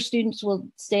younger students will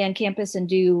stay on campus and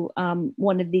do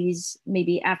one of these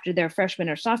maybe after their freshman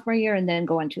or sophomore year and then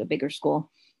go on to a bigger school.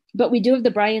 But we do have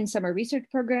the Bryan Summer Research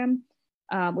Program,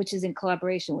 which is in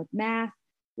collaboration with Math.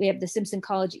 We have the Simpson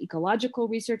College Ecological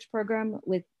Research Program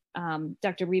with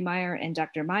Dr. Riemeyer and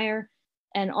Dr. Meyer,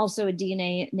 and also a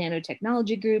DNA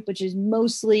nanotechnology group, which is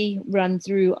mostly run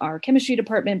through our chemistry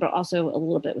department, but also a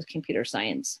little bit with computer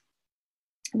science.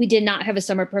 We did not have a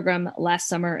summer program last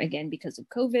summer, again, because of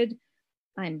COVID.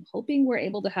 I'm hoping we're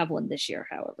able to have one this year,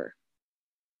 however.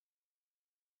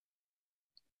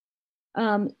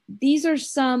 These are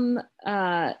some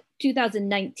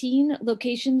 2019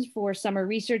 locations for summer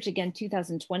research. Again,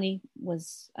 2020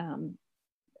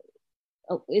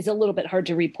 is a little bit hard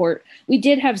to report. We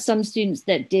did have some students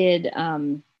that did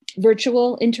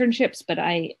virtual internships, but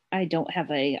I don't have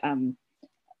a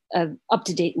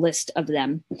up-to-date list of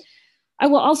them. I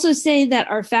will also say that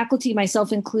our faculty,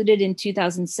 myself included in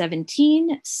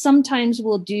 2017, sometimes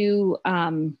will do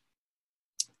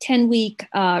 10-week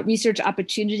research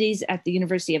opportunities at the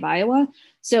University of Iowa.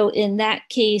 So in that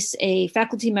case, a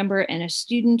faculty member and a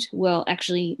student will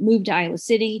actually move to Iowa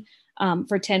City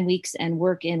for 10 weeks and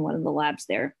work in one of the labs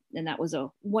there. And that was a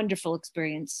wonderful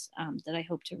experience that I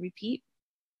hope to repeat,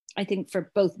 I think, for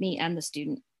both me and the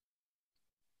student.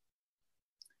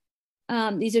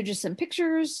 These are just some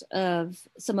pictures of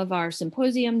some of our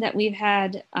symposium that we've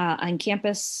had on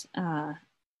campus.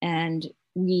 And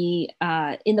we,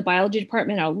 in the biology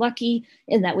department, are lucky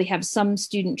in that we have some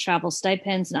student travel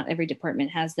stipends. Not every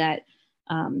department has that.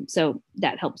 So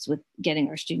that helps with getting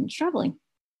our students traveling.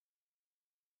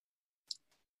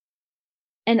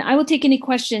 And I will take any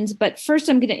questions, but first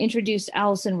I'm going to introduce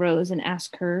Allison Rose and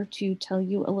ask her to tell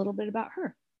you a little bit about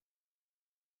her.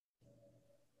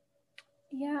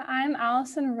 Yeah, I'm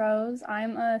Allison Rose.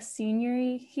 I'm a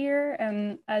senior here,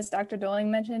 and as Dr. Doling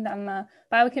mentioned, I'm a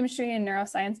biochemistry and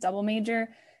neuroscience double major,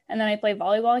 and then I play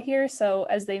volleyball here. So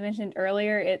as they mentioned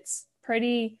earlier, it's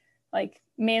pretty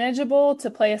manageable to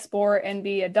play a sport and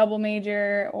be a double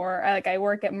major, or I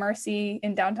work at Mercy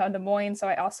in downtown Des Moines, so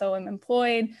I also am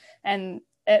employed, and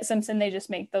at Simpson, they just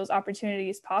make those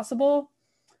opportunities possible.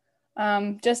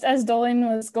 Just as Doling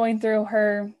was going through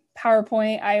her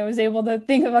PowerPoint, I was able to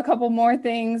think of a couple more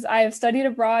things. I have studied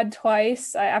abroad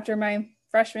twice. After my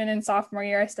freshman and sophomore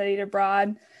year, I studied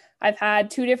abroad. I've had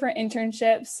 2 different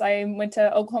internships. I went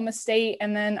to Oklahoma State,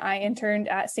 and then I interned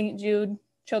at St. Jude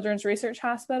Children's Research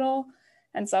Hospital.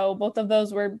 And so both of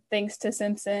those were thanks to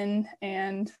Simpson,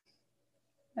 and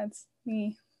that's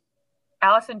me.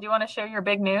 Allison, do you want to share your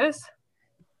big news?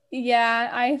 Yeah,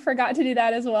 I forgot to do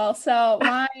that as well. So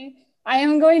I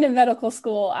am going to medical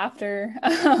school after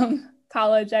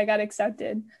college. I got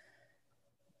accepted.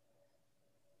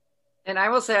 And I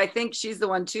will say, I think she's the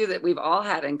one too that we've all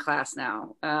had in class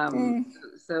now.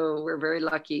 So we're very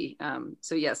lucky.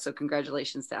 So yes, so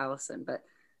congratulations to Allison. But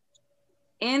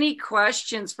any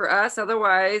questions for us?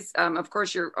 Otherwise, of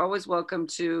course, you're always welcome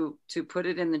to put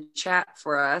it in the chat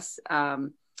for us.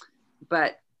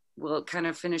 But we'll kind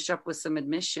of finish up with some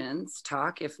admissions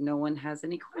talk if no one has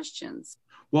any questions.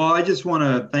 Well, I just want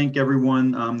to thank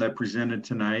everyone that presented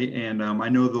tonight, and I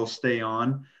know they'll stay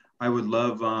on. I would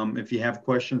love, if you have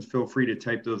questions, feel free to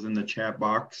type those in the chat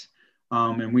box,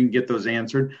 and we can get those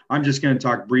answered. I'm just going to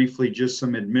talk briefly, just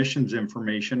some admissions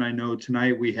information. I know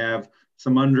tonight we have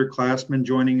some underclassmen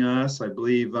joining us, I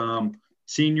believe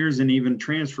seniors and even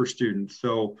transfer students.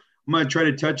 So I'm going to try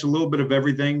to touch a little bit of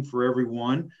everything for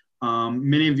everyone.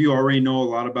 Many of you already know a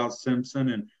lot about Simpson,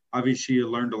 and obviously you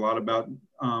learned a lot about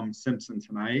Simpson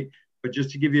tonight. But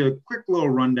just to give you a quick little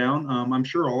rundown, I'm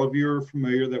sure all of you are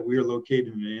familiar that we are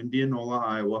located in Indianola,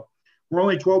 Iowa. We're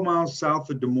only 12 miles south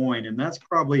of Des Moines, and that's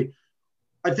probably,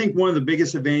 I think, one of the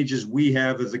biggest advantages we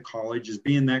have as a college is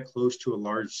being that close to a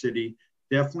large city.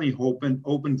 Definitely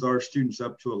opens our students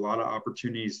up to a lot of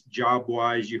opportunities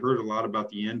job-wise. You heard a lot about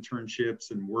the internships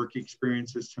and work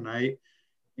experiences tonight.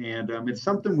 And it's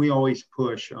something we always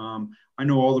push. I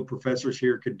know all the professors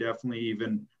here could definitely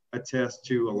even attest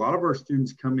to a lot of our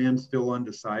students come in still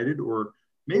undecided, or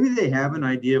maybe they have an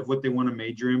idea of what they want to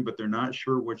major in, but they're not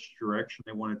sure which direction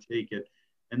they want to take it.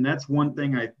 And that's one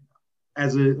thing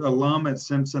as an alum at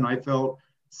Simpson, I felt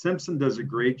Simpson does a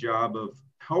great job of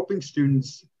helping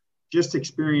students just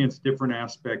experience different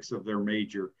aspects of their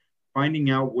major,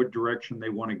 finding out what direction they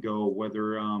want to go,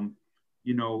 whether,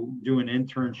 doing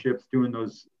internships, doing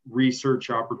those research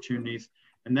opportunities.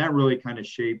 And that really kind of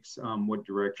shapes what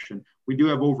direction. We do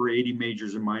have over 80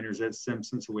 majors and minors at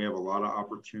Simpson, so we have a lot of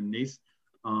opportunities.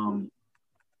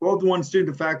 12-to-1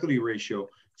 student to faculty ratio.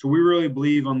 So we really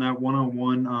believe on that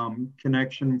one-on-one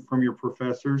connection from your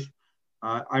professors.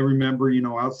 I remember,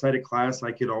 outside of class,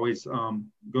 I could always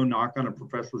go knock on a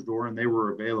professor's door and they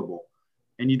were available.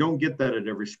 And you don't get that at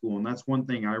every school. And that's one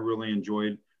thing I really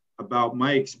enjoyed about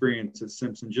my experience at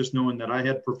Simpson, just knowing that I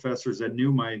had professors that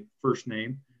knew my first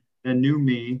name, that knew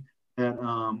me, that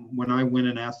when I went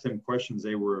and asked them questions,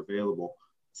 they were available.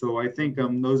 So I think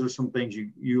those are some things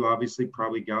you obviously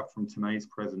probably got from tonight's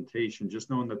presentation, just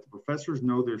knowing that the professors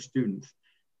know their students.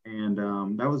 And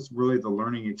that was really the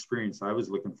learning experience I was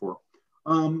looking for.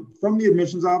 From the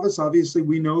admissions office, obviously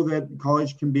we know that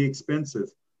college can be expensive.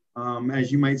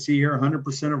 As you might see here,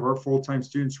 100% of our full-time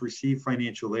students receive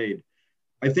financial aid.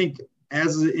 I think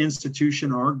as an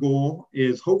institution, our goal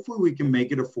is hopefully we can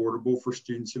make it affordable for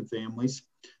students and families.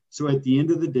 So at the end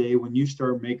of the day, when you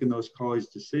start making those college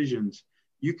decisions,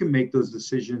 you can make those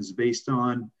decisions based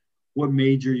on what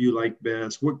major you like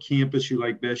best, what campus you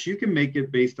like best. You can make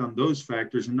it based on those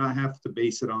factors and not have to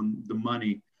base it on the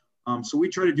money. So we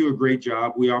try to do a great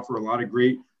job. We offer a lot of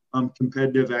great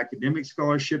competitive academic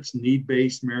scholarships,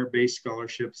 need-based, merit-based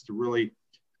scholarships to really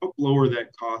help lower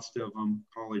that cost of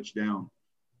college down.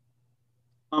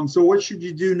 So what should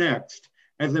you do next?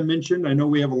 As I mentioned, I know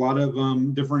we have a lot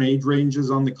of different age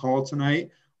ranges on the call tonight.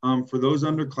 For those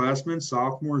underclassmen,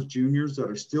 sophomores, juniors that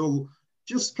are still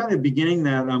just kind of beginning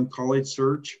that college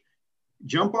search,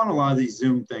 jump on a lot of these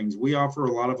Zoom things. We offer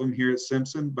a lot of them here at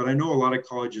Simpson, but I know a lot of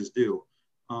colleges do.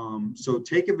 So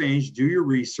take advantage, do your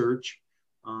research.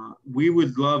 We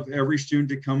would love every student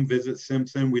to come visit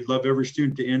Simpson. We'd love every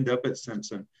student to end up at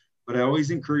Simpson. But I always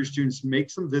encourage students to make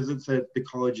some visits at the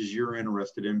colleges you're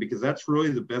interested in, because that's really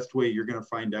the best way you're going to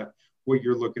find out what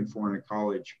you're looking for in a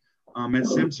college. At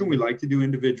Simpson, we like to do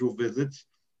individual visits.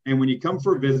 And when you come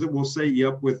for a visit, we'll set you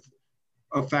up with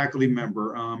a faculty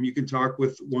member. You can talk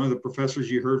with one of the professors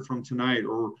you heard from tonight,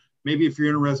 or maybe if you're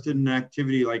interested in an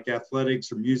activity like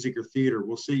athletics or music or theater,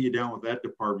 we'll sit you down with that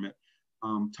department.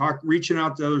 Reaching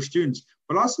out to other students,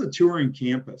 but also touring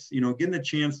campus, getting a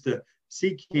chance to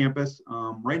see campus.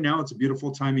 Right now, it's a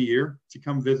beautiful time of year to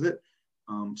come visit.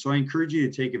 So I encourage you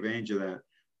to take advantage of that.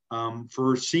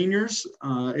 For seniors,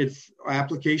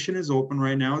 application is open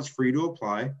right now. It's free to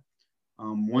apply.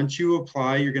 Once you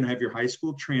apply, you're going to have your high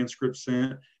school transcript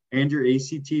sent and your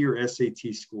ACT or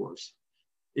SAT scores.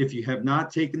 If you have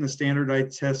not taken the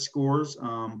standardized test scores,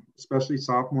 especially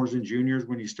sophomores and juniors,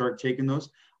 when you start taking those,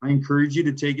 I encourage you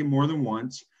to take it more than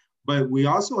once. But we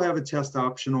also have a test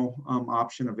optional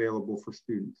option available for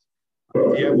students.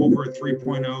 If you have over a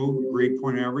 3.0 grade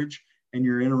point average and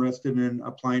you're interested in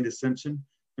applying to Simpson,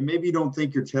 and maybe you don't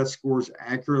think your test scores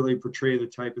accurately portray the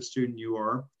type of student you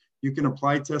are, you can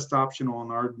apply test optional,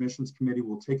 and our admissions committee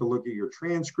will take a look at your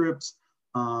transcripts,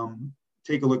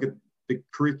 take a look at the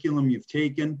curriculum you've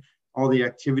taken, all the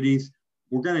activities.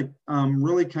 We're going to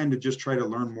really kind of just try to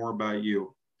learn more about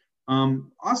you.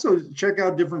 Also, check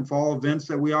out different fall events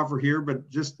that we offer here, but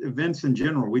just events in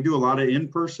general. We do a lot of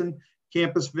in-person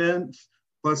campus events,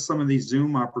 plus some of these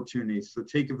Zoom opportunities, so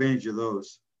take advantage of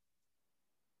those.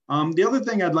 The other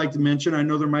thing I'd like to mention, I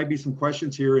know there might be some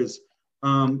questions here, is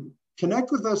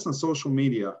connect with us on social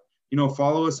media.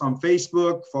 Follow us on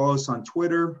Facebook, follow us on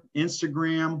Twitter,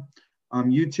 Instagram,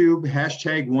 YouTube,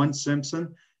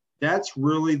 #OneSimpson. That's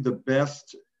really the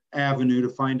best avenue to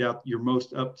find out your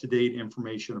most up-to-date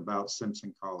information about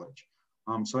Simpson College.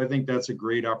 So I think that's a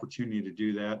great opportunity to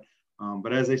do that.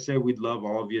 But as I said, we'd love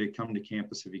all of you to come to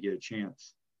campus if you get a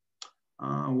chance.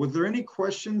 Was there any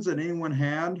questions that anyone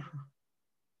had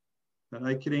that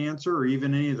I could answer, or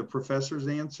even any of the professors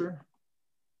answer?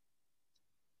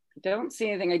 I don't see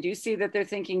anything. I do see that they're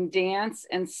thinking dance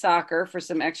and soccer for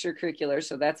some extracurriculars,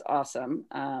 so that's awesome.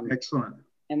 Excellent.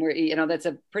 And we're, that's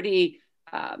a pretty,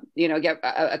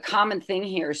 a common thing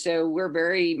here. So we're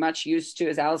very much used to,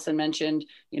 as Allison mentioned,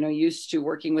 used to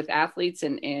working with athletes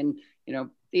and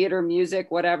theater,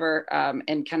 music, whatever,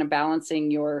 and kind of balancing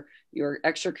your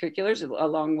extracurriculars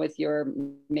along with your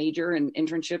major and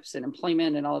internships and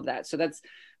employment and all of that. So that's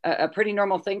a pretty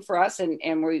normal thing for us,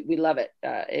 and we love it.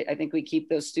 I think we keep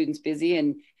those students busy,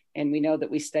 and we know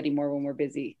that we study more when we're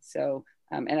busy. So,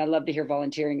 and I love to hear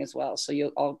volunteering as well. So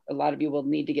a lot of you will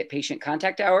need to get patient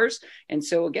contact hours, and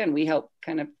so again, we help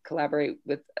kind of collaborate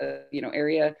with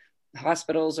area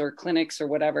hospitals or clinics or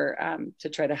whatever to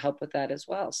try to help with that as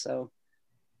well. So,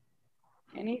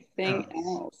 anything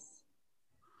else?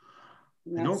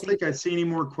 I don't think I see any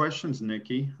more questions,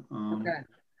 Nikki. Okay.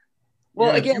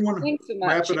 Well, again, thanks so much.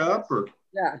 Wrap it up, or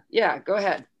yeah, go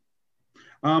ahead.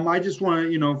 I just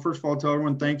want to, first of all, tell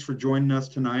everyone thanks for joining us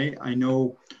tonight. I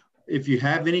know if you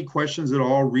have any questions at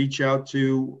all, reach out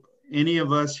to any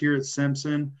of us here at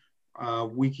Simpson.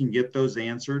 We can get those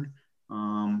answered.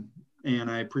 And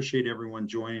I appreciate everyone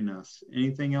joining us.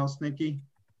 Anything else, Nikki?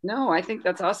 No, I think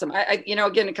that's awesome.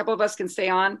 Again, a couple of us can stay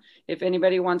on if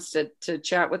anybody wants to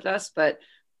chat with us, but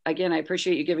again, I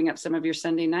appreciate you giving up some of your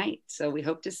Sunday night. So we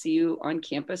hope to see you on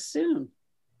campus soon.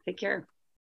 Take care.